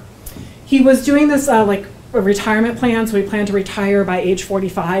later. He was doing this a retirement plan, so he planned to retire by age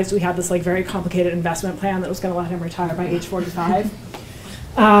 45, so we had this very complicated investment plan that was gonna let him retire by age 45.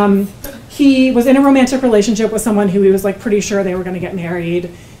 He was in a romantic relationship with someone who he was pretty sure they were gonna get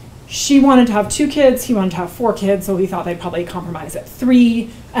married. She wanted to have 2 kids, he wanted to have 4 kids, so he thought they'd probably compromise at 3,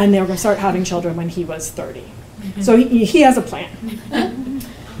 and they were gonna start having children when he was 30. So he has a plan.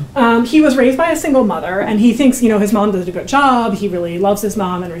 He was raised by a single mother, and he thinks, his mom did a good job, he really loves his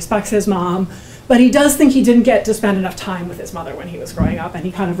mom and respects his mom, but he does think he didn't get to spend enough time with his mother when he was growing up, and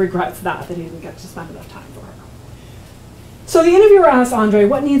he kind of regrets that he didn't get to spend enough time for her. So the interviewer asked Andre,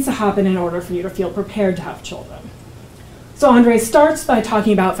 what needs to happen in order for you to feel prepared to have children? So Andre starts by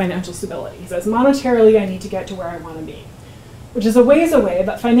talking about financial stability. He says, monetarily, I need to get to where I want to be, which is a ways away,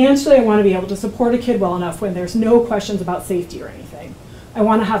 but financially, I want to be able to support a kid well enough when there's no questions about safety or anything. I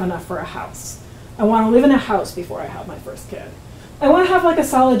want to have enough for a house. I want to live in a house before I have my first kid. I want to have like a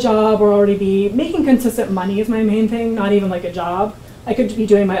solid job or already be making consistent money is my main thing, not even like a job. I could be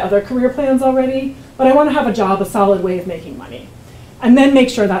doing my other career plans already, but I want to have a job, a solid way of making money. And then make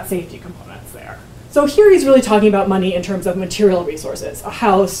sure that safety component's there. So here he's really talking about money in terms of material resources, a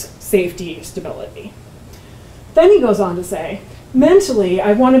house, safety, stability. Then he goes on to say, mentally,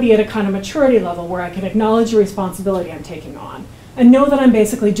 I want to be at a kind of maturity level where I can acknowledge the responsibility I'm taking on and know that I'm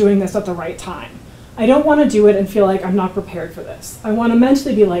basically doing this at the right time. I don't want to do it and feel like I'm not prepared for this. I want to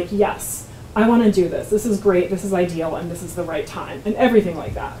mentally be like, yes, I want to do this. This is great, this is ideal, and this is the right time, and everything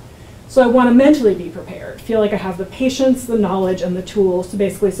like that. So I want to mentally be prepared, feel like I have the patience, the knowledge, and the tools to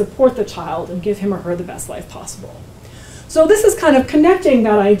basically support the child and give him or her the best life possible. So this is kind of connecting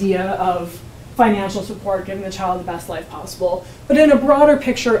that idea of financial support, giving the child the best life possible, but in a broader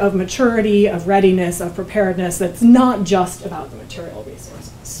picture of maturity, of readiness, of preparedness that's not just about the material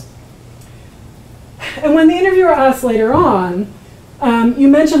resources. And when the interviewer asked later on, you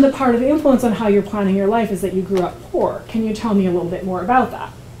mentioned that part of the influence on how you're planning your life is that you grew up poor. Can you tell me a little bit more about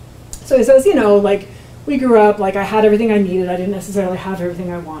that? So he says, you know, like, we grew up, like, I had everything I needed. I didn't necessarily have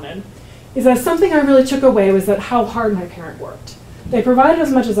everything I wanted. He says, something I really took away was that how hard my parent worked. They provided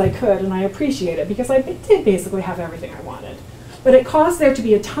as much as I could, and I appreciate it because I did basically have everything I wanted. But it caused there to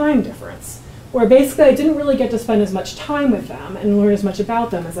be a time difference, where basically I didn't really get to spend as much time with them and learn as much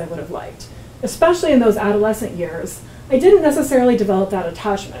about them as I would have liked. Especially in those adolescent years, I didn't necessarily develop that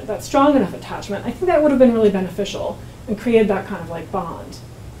attachment, that strong enough attachment. I think that would have been really beneficial and created that kind of like bond.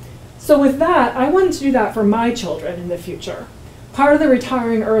 So with that, I wanted to do that for my children in the future. Part of the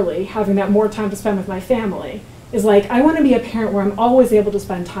retiring early, having that more time to spend with my family, is like, I want to be a parent where I'm always able to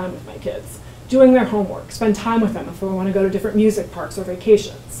spend time with my kids, doing their homework, spend time with them if we want to go to different music parks or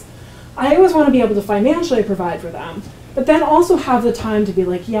vacations. I always want to be able to financially provide for them, but then also have the time to be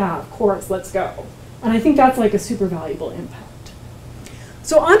like, yeah, of course, let's go. And I think that's like a super valuable impact.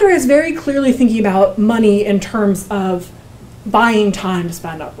 So Andre is very clearly thinking about money in terms of buying time to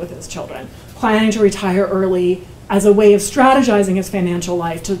spend up with his children, planning to retire early as a way of strategizing his financial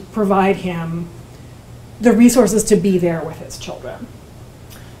life to provide him the resources to be there with his children.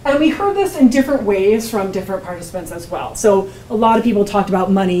 And we heard this in different ways from different participants as well. So a lot of people talked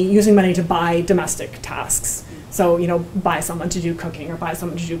about money, using money to buy domestic tasks. So, you know, buy someone to do cooking or buy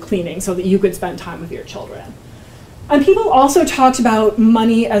someone to do cleaning so that you could spend time with your children. And people also talked about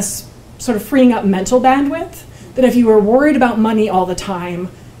money as sort of freeing up mental bandwidth, that if you were worried about money all the time,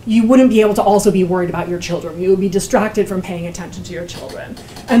 you wouldn't be able to also be worried about your children. You would be distracted from paying attention to your children.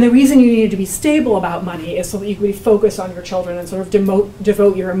 And the reason you needed to be stable about money is so that you could be focused on your children and sort of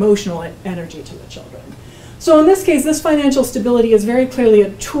devote your emotional energy to the children. So in this case, this financial stability is very clearly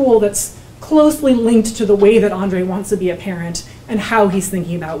a tool that's closely linked to the way that Andre wants to be a parent and how he's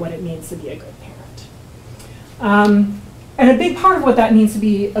thinking about what it means to be a good parent. And a big part of what that means to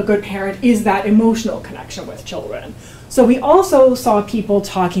be a good parent is that emotional connection with children. So we also saw people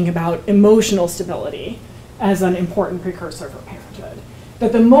talking about emotional stability as an important precursor for parenthood.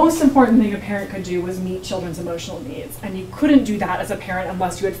 That the most important thing a parent could do was meet children's emotional needs. And you couldn't do that as a parent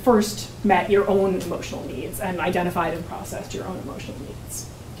unless you had first met your own emotional needs and identified and processed your own emotional needs.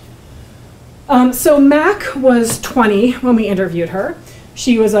 So Mac was 20 when we interviewed her.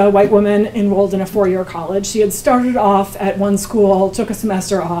 She was a white woman enrolled in a 4-year college. She had started off at one school, took a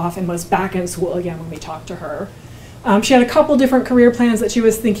semester off, and was back in school again when we talked to her. She had a couple different career plans that she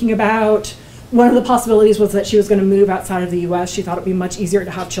was thinking about. One of the possibilities was that she was going to move outside of the US. She thought it would be much easier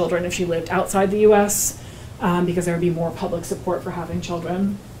to have children if she lived outside the US because there would be more public support for having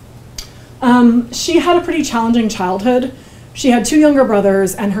children. She had a pretty challenging childhood. She had 2 younger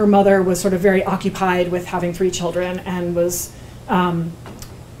brothers, and her mother was sort of very occupied with having 3 children and was,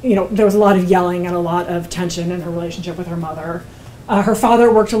 you know, there was a lot of yelling and a lot of tension in her relationship with her mother. Her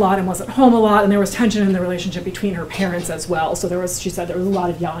father worked a lot and wasn't home a lot, and there was tension in the relationship between her parents as well. So there was, she said, there was a lot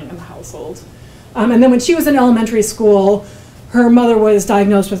of yelling in the household. And then when she was in elementary school, her mother was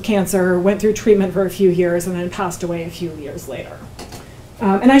diagnosed with cancer, went through treatment for a few years, and then passed away a few years later.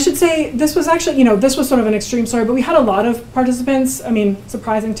 And I should say, this was actually, you know, this was sort of an extreme story, but we had a lot of participants, I mean,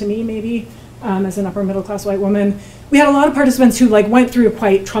 surprising to me maybe, as an upper middle class white woman, we had a lot of participants who like went through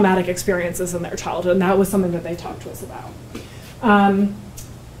quite traumatic experiences in their childhood, and that was something that they talked to us about.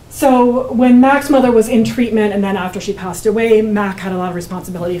 So when Mac's mother was in treatment and then after she passed away, Mac had a lot of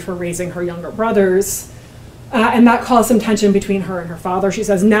responsibility for raising her younger brothers. And that caused some tension between her and her father. She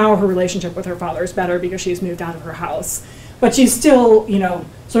says now her relationship with her father is better because she's moved out of her house. But she's still, you know,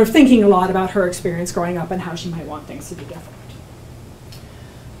 sort of thinking a lot about her experience growing up and how she might want things to be different.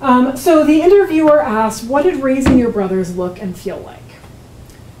 So the interviewer asked, what did raising your brothers look and feel like?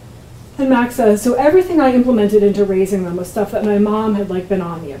 And Max says, so everything I implemented into raising them was stuff that my mom had like been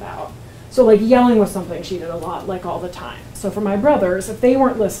on me about. So like yelling was something she did a lot, like all the time. So for my brothers, if they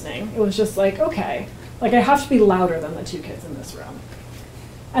weren't listening, it was just like, okay, like I have to be louder than the two kids in this room.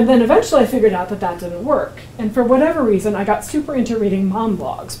 And then eventually I figured out that that didn't work. And for whatever reason, I got super into reading mom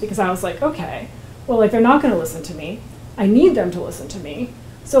blogs because I was like, okay, well, like they're not gonna listen to me. I need them to listen to me.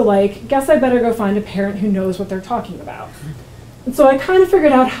 So like, guess I better go find a parent who knows what they're talking about. And so I kind of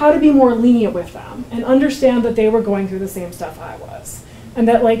figured out how to be more lenient with them and understand that they were going through the same stuff I was. And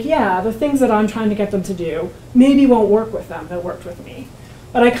that like, yeah, the things that I'm trying to get them to do maybe won't work with them that worked with me.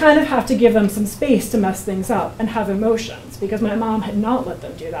 But I kind of have to give them some space to mess things up and have emotions because my mom had not let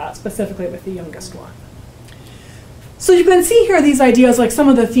them do that, specifically with the youngest one. So you can see here these ideas, like some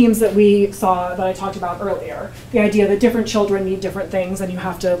of the themes that we saw that I talked about earlier. The idea that different children need different things and you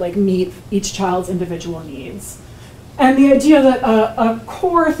have to like meet each child's individual needs. And the idea that a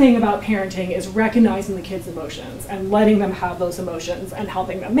core thing about parenting is recognizing the kids' emotions and letting them have those emotions and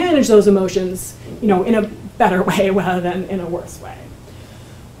helping them manage those emotions, you know, in a better way rather than in a worse way.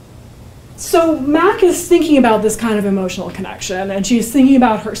 So Mac is thinking about this kind of emotional connection, and she's thinking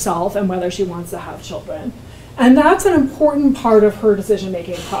about herself and whether she wants to have children. And that's an important part of her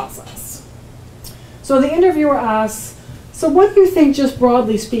decision-making process. So the interviewer asks, so what do you think, just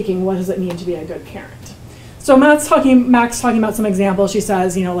broadly speaking, what does it mean to be a good parent? So Mac's talking about some examples. She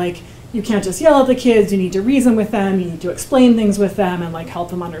says, you know, like, you can't just yell at the kids, you need to reason with them, you need to explain things with them and like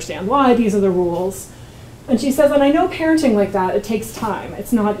help them understand why these are the rules. And she says, and I know parenting like that, it takes time,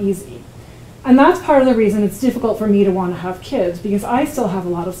 it's not easy. And that's part of the reason it's difficult for me to want to have kids, because I still have a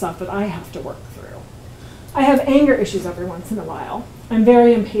lot of stuff that I have to work through. I have anger issues every once in a while. I'm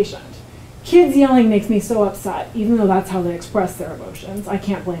very impatient. Kids yelling makes me so upset, even though that's how they express their emotions. I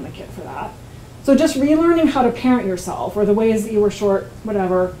can't blame a kid for that. So just relearning how to parent yourself, or the ways that you were short,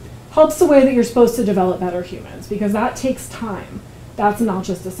 whatever, helps the way that you're supposed to develop better humans, because that takes time. That's not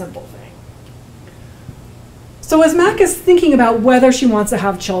just a simple thing. So as Mac is thinking about whether she wants to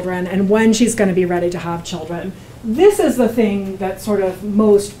have children and when she's going to be ready to have children, this is the thing that's sort of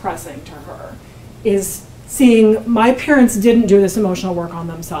most pressing to her, is seeing my parents didn't do this emotional work on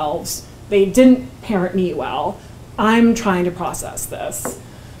themselves. They didn't parent me well. I'm trying to process this.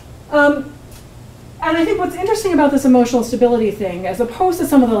 And I think what's interesting about this emotional stability thing, as opposed to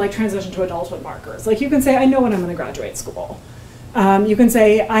some of the like transition to adulthood markers, like you can say, I know when I'm going to graduate school. You can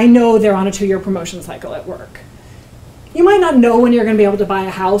say, I know they're on a 2-year promotion cycle at work. You might not know when you're going to be able to buy a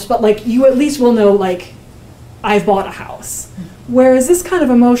house, but like you at least will know, like, I've bought a house. Whereas this kind of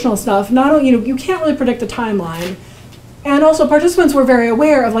emotional stuff, not only, you can't really predict the timeline. And also participants were very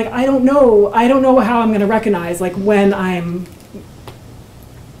aware of like, I don't know how I'm going to recognize like when I'm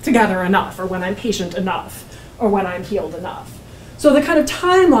together enough, or when I'm patient enough, or when I'm healed enough. So the kind of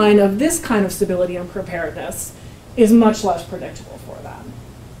timeline of this kind of stability and preparedness is much less predictable for them.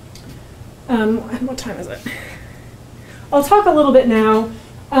 What time is it? I'll talk a little bit now.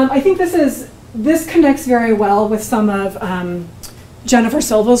 I think this connects very well with some of Jennifer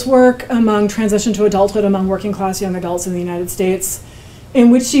Silva's work among transition to adulthood among working class young adults in the United States,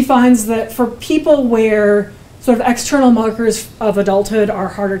 in which she finds that for people where sort of external markers of adulthood are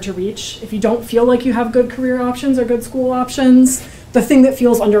harder to reach, if you don't feel like you have good career options or good school options, the thing that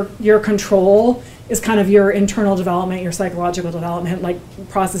feels under your control is kind of your internal development, your psychological development, like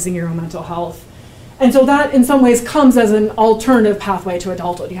processing your own mental health. And so that in some ways comes as an alternative pathway to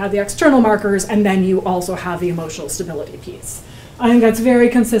adulthood. You have the external markers, and then you also have the emotional stability piece. I think that's very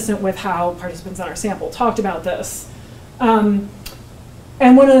consistent with how participants in our sample talked about this.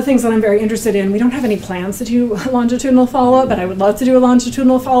 And one of the things that I'm very interested in, we don't have any plans to do longitudinal follow-up, but I would love to do a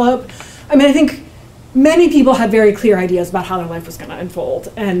longitudinal follow-up. I mean, I think many people had very clear ideas about how their life was going to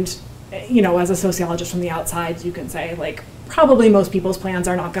unfold. And, you know, as a sociologist from the outside, you can say, like, probably most people's plans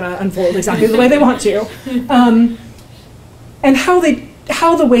are not going to unfold exactly the way they want to. And how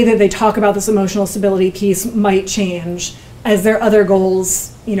the way that they talk about this emotional stability piece might change as their other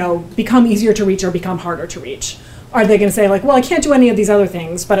goals, you know, become easier to reach or become harder to reach. Are they going to say, like, well, I can't do any of these other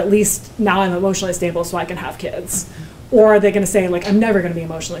things, but at least now I'm emotionally stable so I can have kids? Or are they going to say, like, I'm never going to be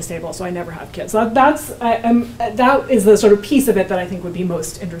emotionally stable so I never have kids? So that is the sort of piece of it that I think would be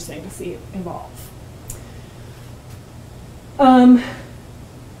most interesting to see evolve.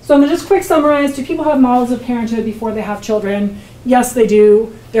 So So I'm going to just quick summarize. Do people have models of parenthood before they have children? Yes, they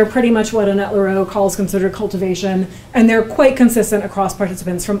do. They're pretty much what Annette Leroux calls considered cultivation, and they're quite consistent across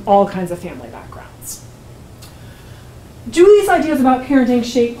participants from all kinds of family backgrounds. Do these ideas about parenting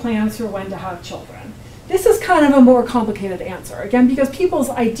shape plans for when to have children? This is kind of a more complicated answer, again, because people's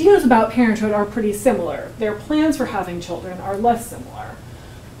ideas about parenthood are pretty similar. Their plans for having children are less similar.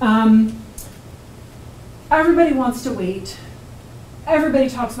 Everybody wants to wait. Everybody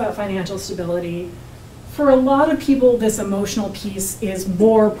talks about financial stability. For a lot of people, this emotional piece is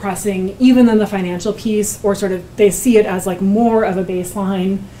more pressing even than the financial piece, or sort of they see it as like more of a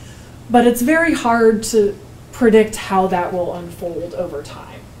baseline. But it's very hard to predict how that will unfold over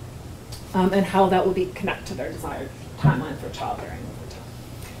time, and how that will connect to their desired timeline for childbearing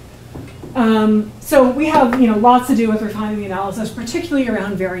over time. So we have lots to do with refining the analysis, particularly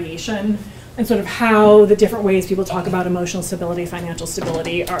around variation and sort of how the different ways people talk about emotional stability, financial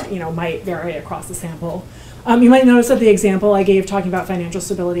stability are, might vary across the sample. You might notice that the example I gave talking about financial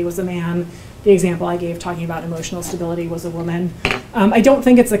stability was a man. The example I gave talking about emotional stability was a woman. I don't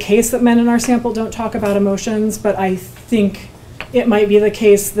think it's the case that men in our sample don't talk about emotions, but I think it might be the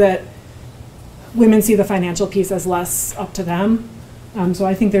case that women see the financial piece as less up to them. So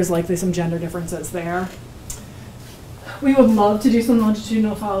I think there's likely some gender differences there. We would love to do some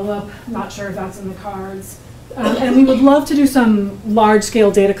longitudinal follow-up. Not sure if that's in the cards. And we would love to do some large-scale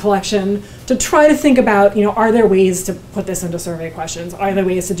data collection to try to think about, are there ways to put this into survey questions? Are there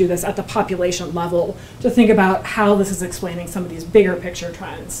ways to do this at the population level to think about how this is explaining some of these bigger picture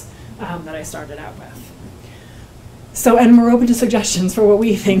trends that I started out with? So, and we're open to suggestions for what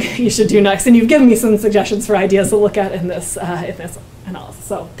we think you should do next. And you've given me some suggestions for ideas to look at in this analysis.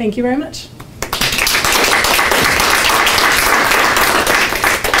 So thank you very much.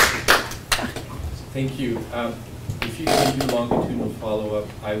 Thank you. If you can do longitudinal follow-up,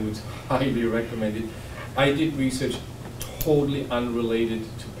 I would highly recommend it. I did research totally unrelated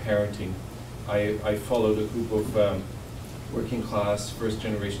to parenting. I followed a group of working class,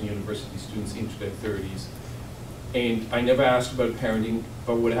 first-generation university students into their 30s. And I never asked about parenting,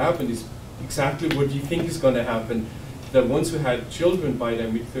 but what happened is exactly what you think is going to happen. The ones who had children by their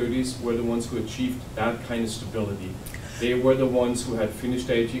mid-30s were the ones who achieved that kind of stability. They were the ones who had finished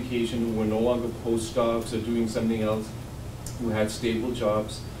their education, who were no longer postdocs or doing something else, who had stable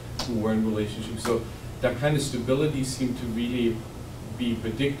jobs, who were in relationships. So that kind of stability seemed to really be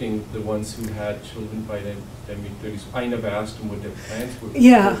predicting the ones who had children by their mid-30s. I never asked them what their plans were.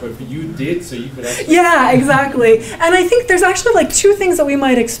 Yeah. But you did, so you could actually... Yeah, exactly. And I think there's actually like two things that we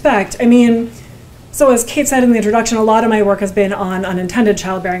might expect. I mean, so as Kate said in the introduction, a lot of my work has been on unintended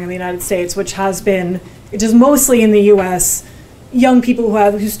childbearing in the United States, which is mostly in the US, young people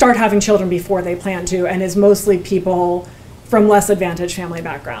who start having children before they plan to, and is mostly people from less advantaged family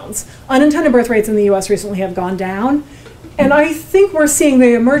backgrounds. Unintended birth rates in the US recently have gone down, and I think we're seeing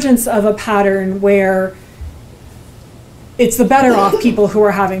the emergence of a pattern where it's the better off people who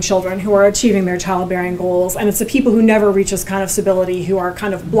are having children, who are achieving their childbearing goals, and it's the people who never reach this kind of stability who are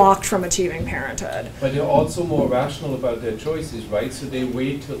kind of blocked from achieving parenthood. But they're also more rational about their choices, right? So they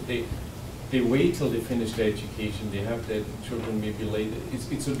wait till they finish their education. They have their children maybe later.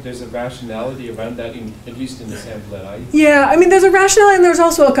 There's a rationality around that, at least in the sample that I. Yeah, I mean, there's a rationality and there's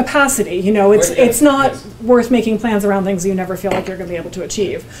also a capacity. It's not worth making plans around things you never feel like you're going to be able to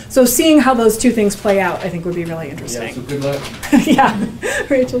achieve. So seeing how those two things play out, I think, would be really interesting. Yeah, so good luck. Yeah,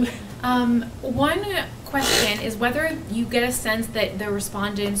 Rachel. One question is whether you get a sense that the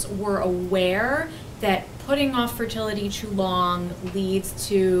respondents were aware that putting off fertility too long leads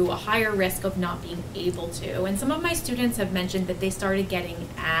to a higher risk of not being able to. And some of my students have mentioned that they started getting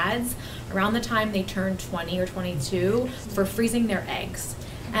ads around the time they turned 20 or 22 for freezing their eggs.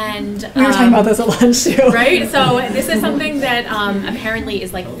 And we were talking about this at lunch too. Right? So this is something that apparently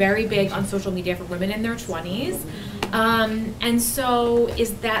is like very big on social media for women in their 20s. And so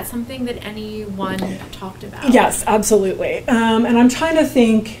is that something that anyone talked about? Yes, absolutely. And I'm trying to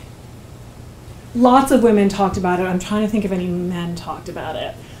think. Lots of women talked about it. I'm trying to think if any men talked about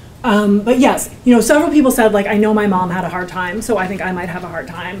it. But yes, several people said, like, I know my mom had a hard time, so I think I might have a hard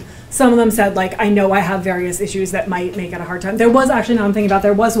time. Some of them said, like, I know I have various issues that might make it a hard time. There was actually, now I'm thinking about,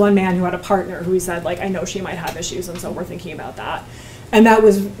 there was one man who had a partner who said, like, I know she might have issues, and so we're thinking about that. And that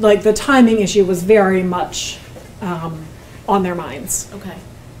was, like, the timing issue was very much on their minds. Okay.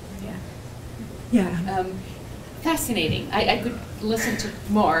 Yeah. Fascinating. I could listen to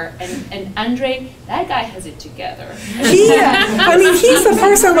more. And Andre, that guy has it together. I mean, he's the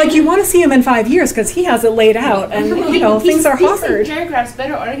course, I'm like, you want to see him in 5 years because he has it laid out, and things are hard. Paragraphs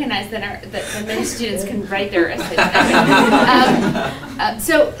better organized than many students can write their essays.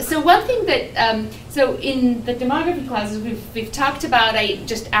 So one thing that so in the demography classes we've talked about, I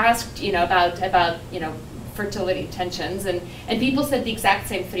just asked about fertility tensions, and people said the exact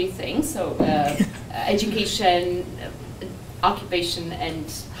same three things. So education, occupation, and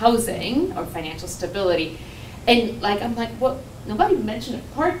housing or financial stability. And I'm like, well, nobody mentioned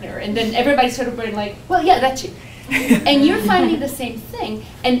a partner. And then everybody sort of went like, well, yeah, that's you. And you're finding the same thing.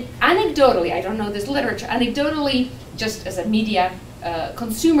 And anecdotally, I don't know this literature, anecdotally, just as a media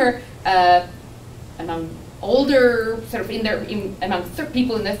consumer, among older, sort of among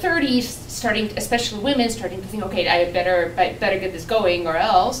people in their 30s, starting, especially women, starting to think, okay, I better get this going or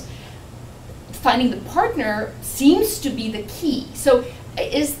else. Finding the partner seems to be the key. So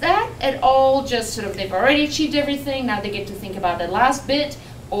is that at all just sort of they've already achieved everything, now they get to think about the last bit?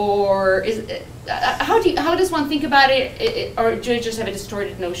 Or is how does one think about it, or do you just have a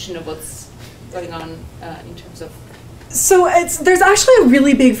distorted notion of what's going on in terms of? So there's actually a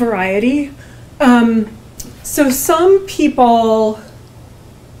really big variety. So some people,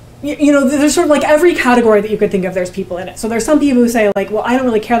 there's sort of like every category that you could think of, there's people in it. So there's some people who say like, well, I don't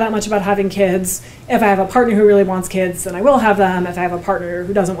really care that much about having kids. If I have a partner who really wants kids, then I will have them. If I have a partner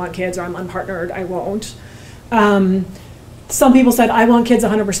who doesn't want kids or I'm unpartnered, I won't. Some people said, I want kids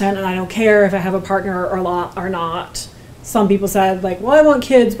 100% and I don't care if I have a partner or not. Some people said like, well, I want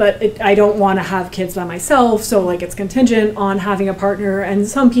kids, but I don't want to have kids by myself. So like it's contingent on having a partner. And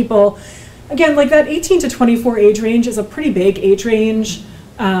some people, again, like that 18 to 24 age range is a pretty big age range.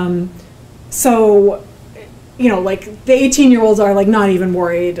 So, like the 18-year-olds are like not even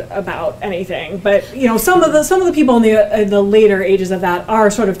worried about anything. But, some of the people in the later ages of that are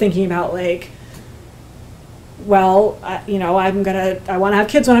sort of thinking about like, well, I want to have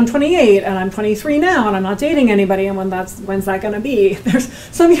kids when I'm 28 and I'm 23 now and I'm not dating anybody, and when's that going to be? There's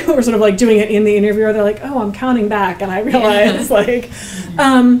some people who are sort of like doing it in the interview where they're like, oh, I'm counting back, and I realize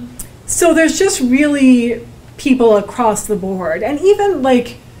so there's just really people across the board. And even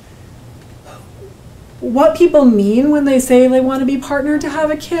like what people mean when they say they want to be partnered to have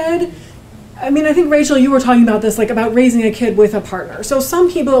a kid. I mean, I think, Rachel, you were talking about this, like about raising a kid with a partner. So some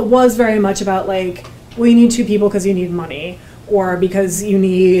people, it was very much about like, well, you need two people because you need money, or because you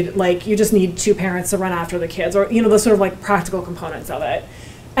need, like, you just need two parents to run after the kids, or, the sort of like practical components of it.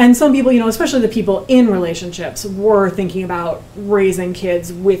 And some people, especially the people in relationships, were thinking about raising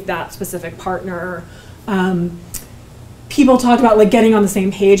kids with that specific partner. People talked about like getting on the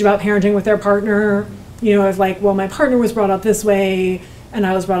same page about parenting with their partner, of like, well, my partner was brought up this way and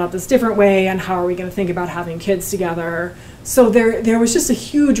I was brought up this different way, and how are we going to think about having kids together? So there was just a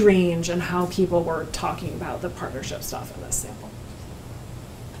huge range in how people were talking about the partnership stuff in this sample.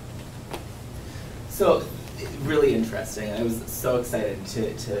 So really interesting. I was so excited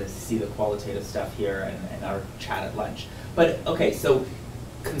to see the qualitative stuff here and our chat at lunch. But okay, so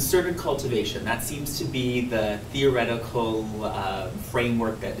concerted cultivation, that seems to be the theoretical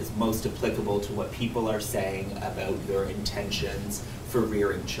framework that is most applicable to what people are saying about your intentions for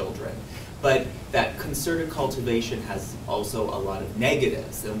rearing children. But that concerted cultivation has also a lot of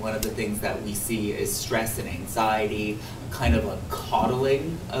negatives, and one of the things that we see is stress and anxiety, kind of a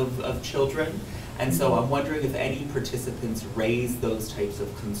coddling of children. And so I'm wondering if any participants raise those types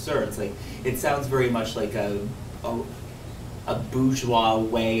of concerns. Like, it sounds very much like a bourgeois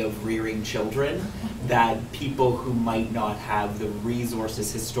way of rearing children, that people who might not have the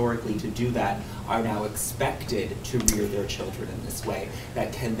resources historically to do that are now expected to rear their children in this way.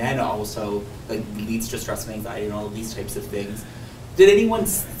 That can then also leads to stress and anxiety and all of these types of things. Did anyone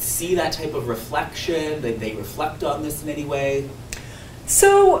see that type of reflection? Did they reflect on this in any way?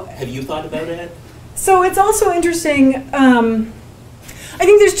 So, have you thought about it? So it's also interesting. I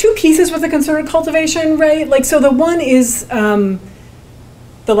think there's two pieces with the concerted cultivation, right? Like, so the one is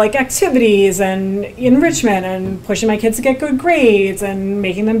the like activities and enrichment and pushing my kids to get good grades and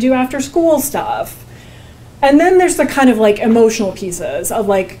making them do after school stuff. And then there's the kind of like emotional pieces of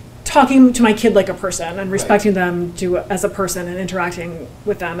like talking to my kid like a person and respecting them as a person and interacting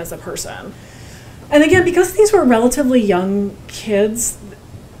with them as a person. And again, because these were relatively young kids,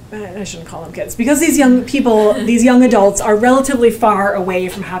 I shouldn't call them kids, because these young people, these young adults are relatively far away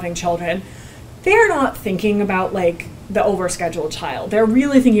from having children, they're not thinking about like the overscheduled child. They're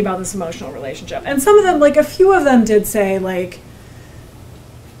really thinking about this emotional relationship. And some of them, like a few of them did say like,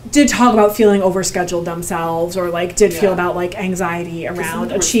 did talk about feeling overscheduled themselves, or like did feel about like anxiety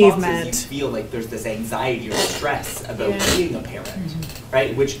around achievement. You feel like there's this anxiety or stress about being a parent,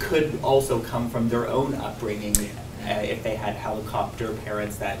 right? Which could also come from their own upbringing if they had helicopter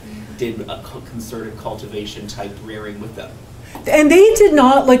parents that did a concerted cultivation type rearing with them. And they did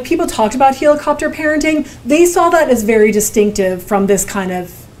not, like, people talked about helicopter parenting. They saw that as very distinctive from this kind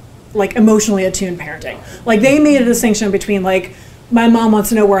of, like, emotionally attuned parenting. Like, they made a distinction between, like, my mom wants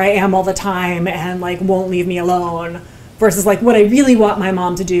to know where I am all the time and, like, won't leave me alone, versus, like, what I really want my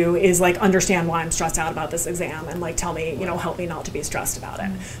mom to do is, like, understand why I'm stressed out about this exam and, like, tell me, you know, help me not to be stressed about it.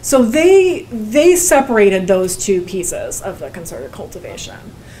 So they separated those two pieces of the concerted cultivation.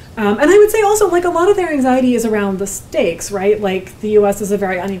 And I would say also, like, a lot of their anxiety is around the stakes, right? Like, the US is a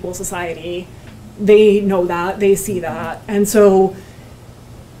very unequal society. They know that, they see that. And so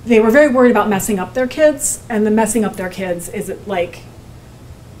they were very worried about messing up their kids, and the messing up their kids is, like,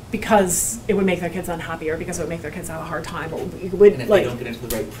 because it would make their kids unhappy, or because it would make their kids have a hard time. Or it would, and if like, they don't get into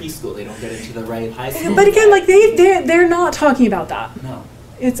the right preschool, they don't get into the right high school. But again, like, they're not talking about that. No.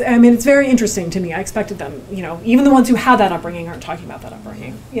 I mean, it's very interesting to me. I expected them, you know, even the ones who had that upbringing aren't talking about that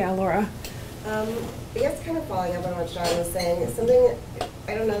upbringing. Yeah, Laura. I guess kind of following up on what Sean was saying, something,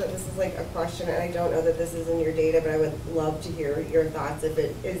 I don't know that this is like a question, and I don't know that this is in your data, but I would love to hear your thoughts if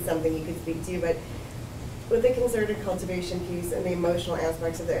it is something you could speak to. But with the concerted cultivation piece and the emotional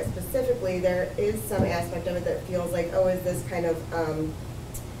aspects of that specifically, there is some aspect of it that feels like, oh, is this kind of,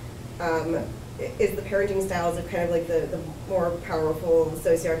 is the parenting styles of kind of like the more powerful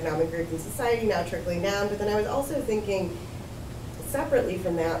socioeconomic groups in society now trickling down? But then I was also thinking, separately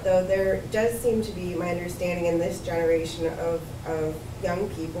from that, though, there does seem to be, my understanding in this generation of young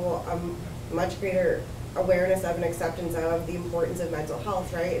people, a much greater awareness of and acceptance of the importance of mental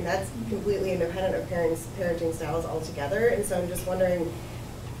health, right? And that's completely independent of parenting styles altogether. And so I'm just wondering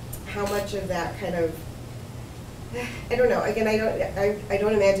how much of that kind of, I don't know, again, I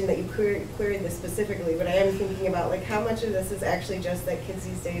don't imagine that you queried this specifically, but I am thinking about, like, how much of this is actually just that kids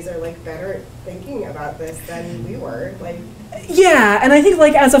these days are, like, better at thinking about this than we were, like. Yeah, and I think,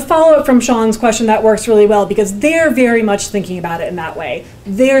 like, as a follow-up from Sean's question, that works really well, because they're very much thinking about it in that way.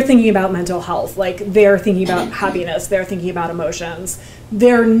 They're thinking about mental health, like, they're thinking about happiness, they're thinking about emotions.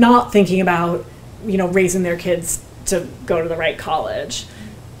 They're not thinking about, you know, raising their kids to go to the right college.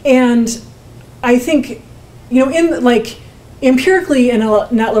 And I think, you know, in, like, empirically in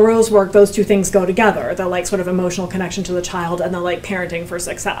Annette Lareau's work, those two things go together, the, like, sort of emotional connection to the child and the, like, parenting for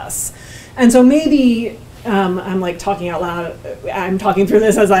success. And so maybe, I'm, like, talking out loud, I'm talking through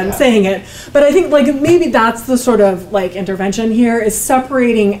this as I'm saying it, but I think, like, maybe that's the sort of, like, intervention here, is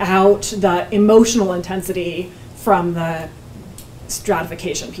separating out the emotional intensity from the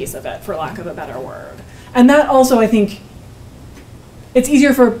stratification piece of it, for lack of a better word. And that also, I think, it's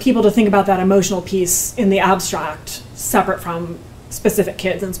easier for people to think about that emotional piece in the abstract, separate from specific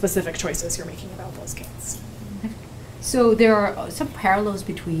kids and specific choices you're making about those kids. So there are some parallels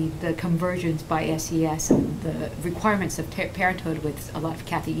between the convergence by SES and the requirements of parenthood, with a lot of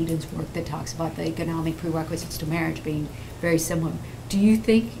Kathy Eden's work that talks about the economic prerequisites to marriage being very similar. Do you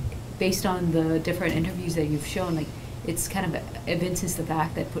think, based on the different interviews that you've shown, like, it's kind of evinces the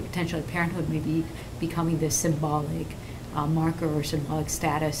fact that potentially parenthood may be becoming this symbolic marker or symbolic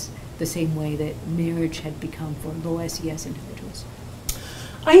status, the same way that marriage had become for low SES individuals?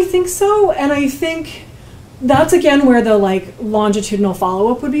 I think so, and I think that's again where the, like, longitudinal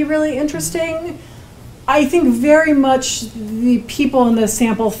follow-up would be really interesting. I think very much the people in this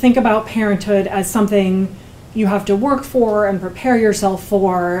sample think about parenthood as something you have to work for and prepare yourself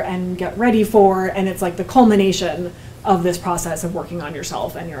for and get ready for, and it's like the culmination of this process of working on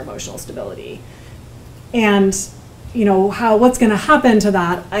yourself and your emotional stability. And, you know, what's going to happen to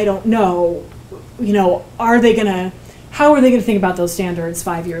that, I don't know. You know, how are they going to think about those standards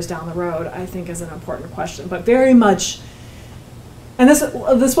 5 years down the road, I think is an important question. But very much, and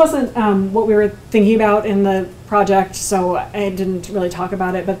this wasn't what we were thinking about in the project, so I didn't really talk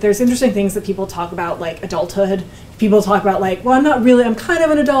about it, but there's interesting things that people talk about, like adulthood. People talk about, like, well, I'm kind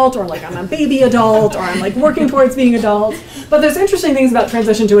of an adult, or like I'm a baby adult, or I'm, like, working towards being adult. But there's interesting things about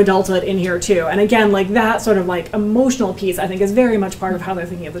transition to adulthood in here too. And again, like, that sort of, like, emotional piece, I think, is very much part of how they're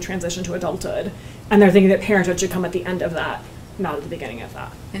thinking of the transition to adulthood. And they're thinking that parenthood should come at the end of that, not at the beginning of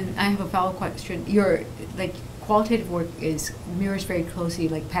that. And I have a follow-up question. Your, like, qualitative work mirrors very closely,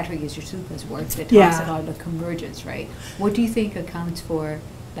 like, Patrick Yasusupa's work that talks about the convergence, right? What do you think accounts for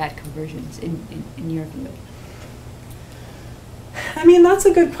that convergence in your view? I mean, that's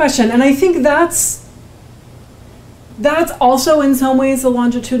a good question. And I think that's also in some ways the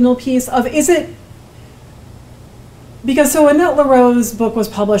longitudinal piece of, is it, because so Annette Lareau's book was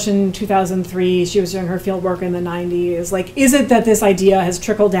published in 2003, she was doing her field work in the 90s, like, is it that this idea has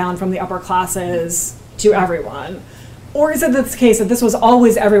trickled down from the upper classes to everyone? or is it the case that this was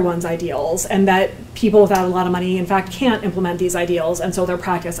always everyone's ideals and that people without a lot of money, in fact, can't implement these ideals, and so their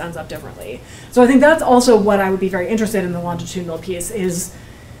practice ends up differently? So I think that's also what I would be very interested in the longitudinal piece is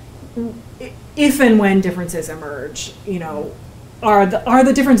if and when differences emerge, you know, are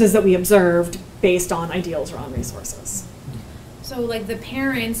the differences that we observed based on ideals or on resources? So like the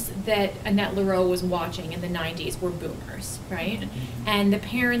parents that Annette Leroux was watching in the 90s were boomers, right? And the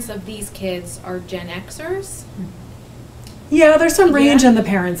parents of these kids are Gen Xers. Yeah, there's some range in the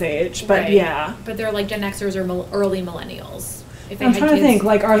parents' age, but Right. yeah. But they're like Gen Xers or early millennials. If they I'm had trying to kids- think,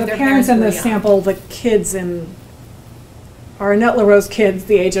 like, are if the their parents in were this young. sample the kids in, are Annette Leroux's kids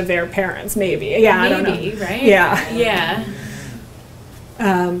the age of their parents? Maybe. Yeah, I don't know. Maybe, right? Yeah. Yeah.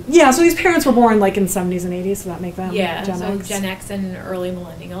 Yeah, so these parents were born like in 70s and 80s, so that make them Yeah, Gen so X. Gen X and early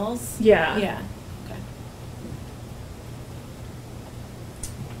millennials. Yeah. Yeah. Okay.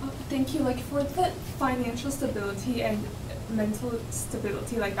 Thank you. Like for the financial stability and mental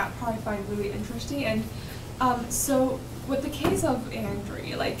stability, like that part I find really interesting. And so with the case of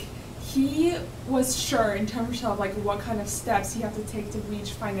Andrew, like he was sure in terms of like what kind of steps he had to take to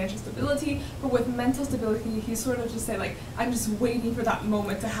reach financial stability, but with mental stability, he sort of just said like, I'm just waiting for that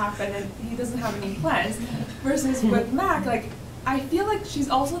moment to happen, and he doesn't have any plans. Versus with Mac, like I feel like she's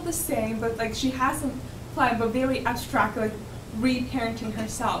also the same, but like she has some plan, but very abstract, like re-parenting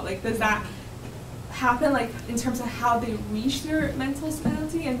herself. Like does that happen like in terms of how they reach their mental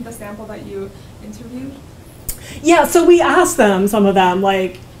stability in the sample that you interviewed? Yeah, so we asked them, some of them,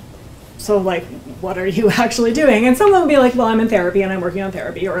 like, so like, what are you actually doing? And some of them would be like, well, I'm in therapy and I'm working on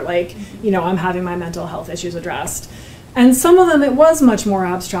therapy, or like, you know, I'm having my mental health issues addressed. And some of them, it was much more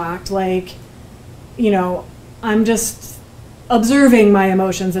abstract, like, you know, I'm just observing my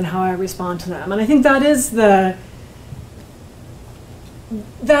emotions and how I respond to them. And I think that is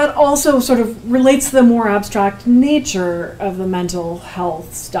that also sort of relates to the more abstract nature of the mental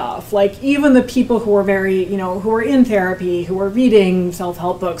health stuff. Like even the people who are very, you know, who are in therapy, who are reading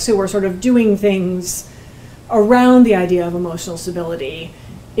self-help books, who are sort of doing things around the idea of emotional stability,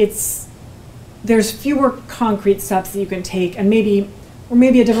 there's fewer concrete steps that you can take, and maybe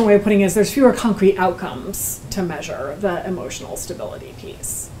a different way of putting it is there's fewer concrete outcomes to measure the emotional stability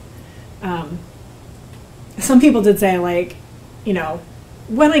piece. Some people did say, like, you know,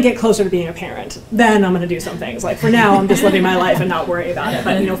 when I get closer to being a parent, then I'm going to do some things. Like for now, I'm just living my life and not worry about it.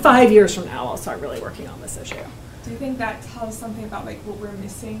 But you know, 5 years from now, I'll start really working on this issue. Do you think that tells something about like what we're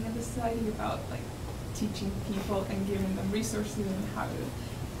missing in the society about like teaching people and giving them resources and how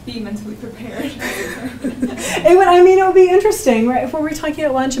to be mentally prepared? It would be interesting, right? If we were talking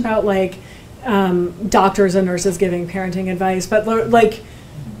at lunch about like doctors and nurses giving parenting advice, but like,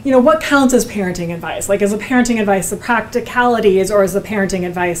 you know, what counts as parenting advice? Like, is the parenting advice the practicalities, or is the parenting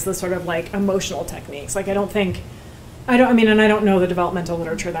advice the sort of like emotional techniques? Like, I don't know the developmental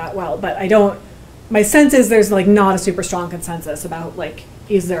literature that well, but my sense is there's like not a super strong consensus about like,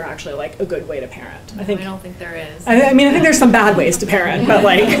 is there actually like a good way to parent? I don't think there is. I mean, I think there's some bad ways to parent, but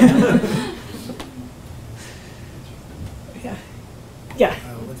like, yeah.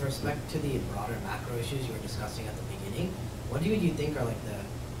 With respect to the broader macro issues you were discussing at the beginning, what do you think are like the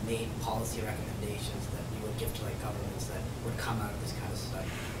main policy recommendations that you would give to like governments that would come out of this kind of study,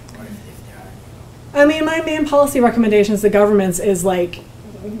 or if there are, you know? I mean, my main policy recommendations to governments is like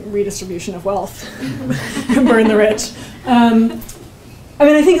redistribution of wealth, burn the rich. I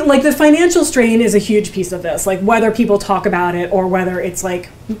mean, I think like the financial strain is a huge piece of this, like whether people talk about it or whether it's like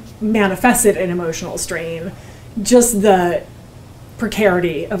manifested in emotional strain, just the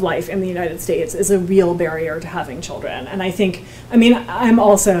precarity of life in the United States is a real barrier to having children. And I think, I mean, I'm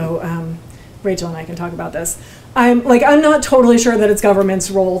also, Rachel and I can talk about this, I'm not totally sure that it's government's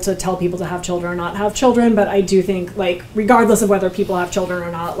role to tell people to have children or not have children, but I do think like regardless of whether people have children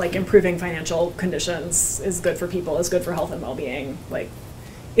or not, like improving financial conditions is good for people, is good for health and well-being, like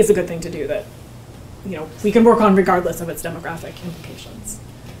is a good thing to do that, you know, we can work on regardless of its demographic implications.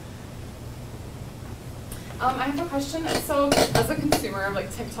 I have a question. So, as a consumer of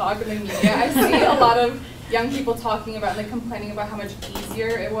like TikTok and the media, I see a lot of young people talking about, like, complaining about how much easier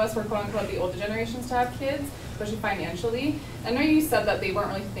it was for quote unquote the older generations to have kids, especially financially. I know you said that they weren't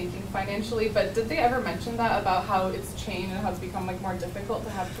really thinking financially, but did they ever mention that about how it's changed and how it's become like more difficult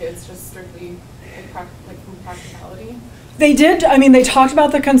to have kids just strictly like, from practicality? They did. I mean, they talked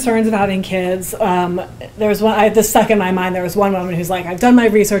about the concerns of having kids. There was one. This stuck in my mind. There was one woman who's like, "I've done my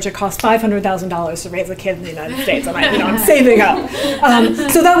research. It costs $500,000 to raise a kid in the United States, and I'm saving up."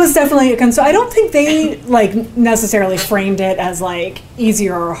 So that was definitely a concern. I don't think they like necessarily framed it as like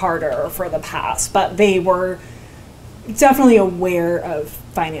easier or harder for the past, but they were definitely aware of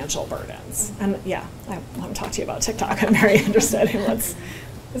financial burdens. And yeah, I want to talk to you about TikTok. I'm very interested in what's,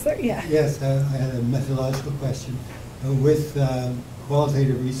 is there, yeah. Yes, I had a methodological question. With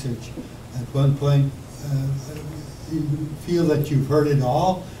qualitative research, at one point, you feel that you've heard it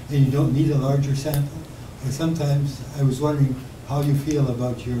all and you don't need a larger sample? Or sometimes I was wondering how you feel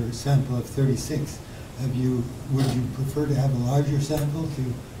about your sample of 36. Would you prefer to have a larger sample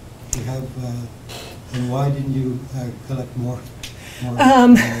to have, and why didn't you collect more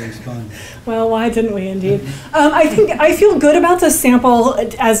respondents? Well, why didn't we indeed? I feel good about the sample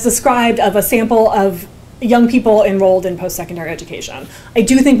as described of a sample of young people enrolled in post-secondary education. I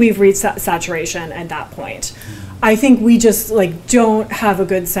do think we've reached saturation at that point. I think we just like don't have a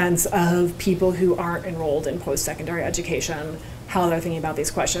good sense of people who aren't enrolled in post-secondary education, how they're thinking about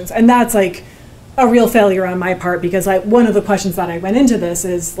these questions. And that's like a real failure on my part, because one of the questions that I went into this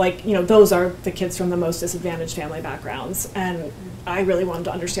is like, you know, those are the kids from the most disadvantaged family backgrounds. And I really wanted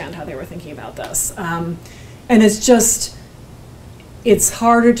to understand how they were thinking about this. And it's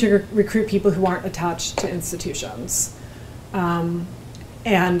harder to recruit people who aren't attached to institutions. And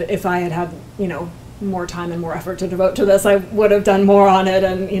if I had had, you know, more time and more effort to devote to this, I would have done more on it.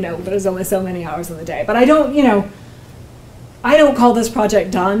 And, you know, there's only so many hours in the day. But I don't, you know, I don't call this project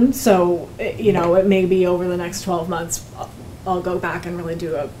done. So, you know, it may be over the next 12 months, I'll go back and really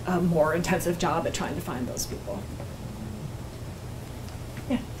do a more intensive job at trying to find those people.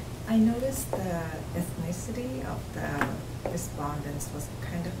 Yeah. I noticed the ethnicity of the respondents was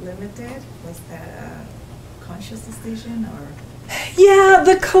kind of limited. Was that a conscious decision, or? Yeah,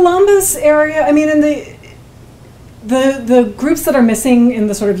 the Columbus area, I mean, in the groups that are missing in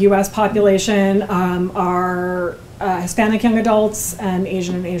the sort of US population are Hispanic young adults and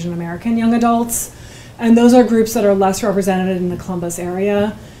Asian American young adults. And those are groups that are less represented in the Columbus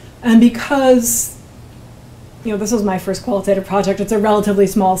area. And because, you know, this was my first qualitative project, it's a relatively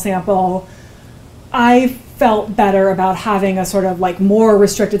small sample, I felt better about having a sort of like more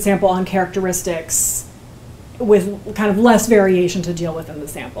restricted sample on characteristics with kind of less variation to deal with in the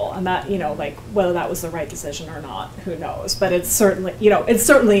sample. And that, you know, like whether that was the right decision or not, who knows? But it's certainly, you know, it's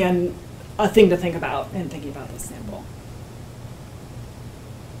certainly a thing to think about in thinking about this sample.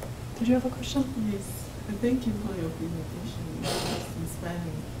 Did you have a question? Yes, thank you for your presentation. It's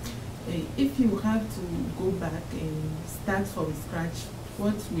inspiring. If you had to go back and start from scratch,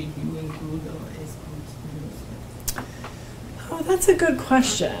 what would you include or exclude? Oh, that's a good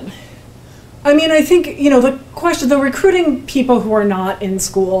question. I mean, I think, you know, the recruiting people who are not in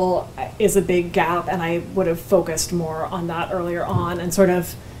school is a big gap, and I would have focused more on that earlier on and sort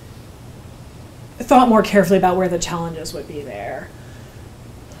of thought more carefully about where the challenges would be there.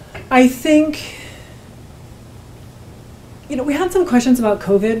 I think, you know, we had some questions about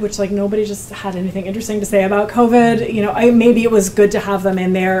COVID, which like nobody just had anything interesting to say about COVID. You know, maybe it was good to have them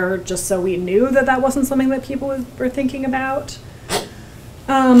in there just so we knew that that wasn't something that people were thinking about.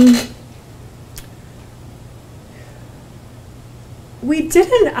 We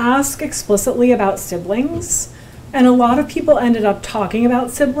didn't ask explicitly about siblings, and a lot of people ended up talking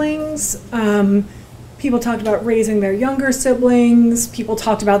about siblings. People talked about raising their younger siblings. People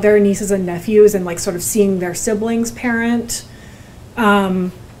talked about their nieces and nephews and like sort of seeing their siblings parent.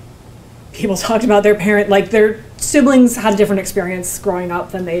 People talked about their parent, like their siblings had a different experience growing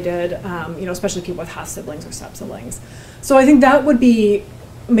up than they did, you know, especially people with half siblings or step siblings. So I think that would be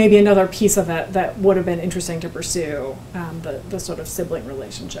maybe another piece of it that would have been interesting to pursue, the sort of sibling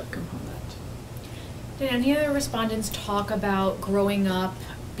relationship component. Did any of the respondents talk about growing up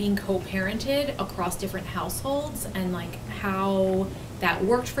being co-parented across different households and like how that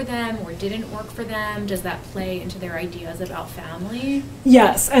worked for them or didn't work for them? Does that play into their ideas about family?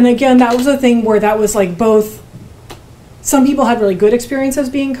 Yes, and again, that was a thing where that was like both, some people had really good experiences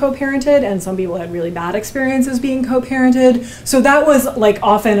being co-parented and some people had really bad experiences being co-parented. So that was like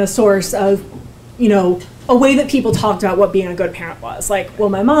often a source of, you know, a way that people talked about what being a good parent was. Like, well,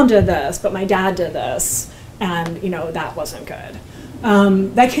 my mom did this, but my dad did this, and, you know, that wasn't good.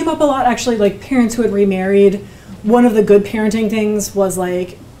 That came up a lot, actually, like parents who had remarried. One of the good parenting things was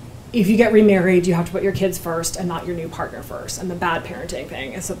like, if you get remarried, you have to put your kids first and not your new partner first. And the bad parenting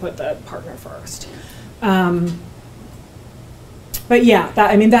thing is to put the partner first. But yeah,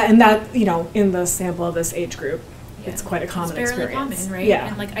 that, I mean, that, you know, in the sample of this age group, yeah, it's quite a common experience. It's fairly common, right? Yeah.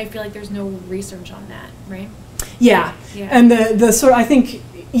 And like, I feel like there's no research on that, right? Yeah. Yeah. And the sort of, I think,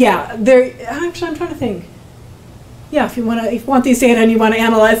 yeah, actually, I'm trying to think. Yeah, if you want these data and you want to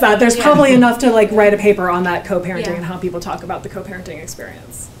analyze that, there's probably enough to like write a paper on that co-parenting and how people talk about the co-parenting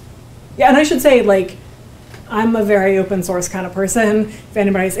experience. Yeah, and I should say, like, I'm a very open source kind of person. If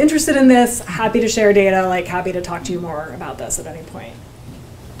anybody's interested in this, happy to share data, like happy to talk to you more about this at any point.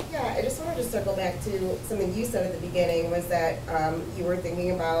 that, I just wanted to circle back to something you said at the beginning, was that you were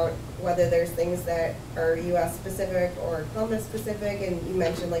thinking about whether there's things that are US specific or Columbus specific, and you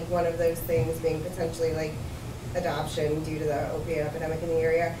mentioned like one of those things being potentially like adoption due to the opioid epidemic in the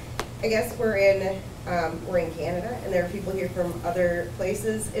area. I guess we're in Canada, and there are people here from other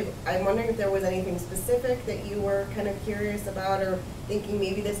places. I'm wondering if there was anything specific that you were kind of curious about, or thinking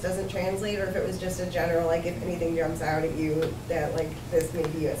maybe this doesn't translate, or if it was just a general, like if anything jumps out at you that like this may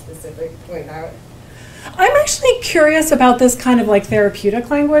be US specific, point out. I'm actually curious about this kind of like therapeutic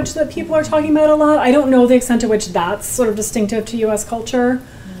language that people are talking about a lot. I don't know the extent to which that's sort of distinctive to US culture.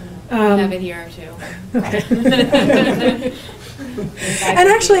 I have it here too. Okay. And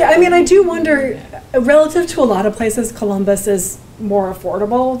actually, I mean, I do wonder, relative to a lot of places, Columbus is more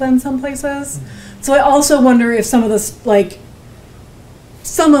affordable than some places. So I also wonder if some of this, like,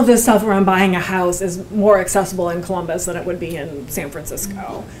 some of this stuff around buying a house is more accessible in Columbus than it would be in San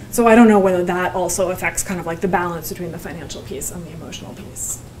Francisco. So I don't know whether that also affects kind of like the balance between the financial piece and the emotional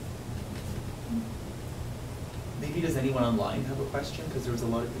piece. Maybe does anyone online have a question? Because there was a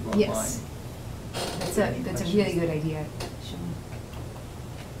lot of people Yes. online. That's a really good idea.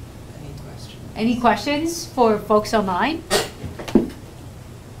 Any questions? Any questions for folks online?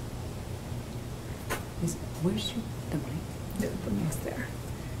 Where's the mic? The mic's there.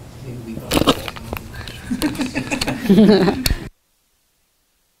 Maybe we got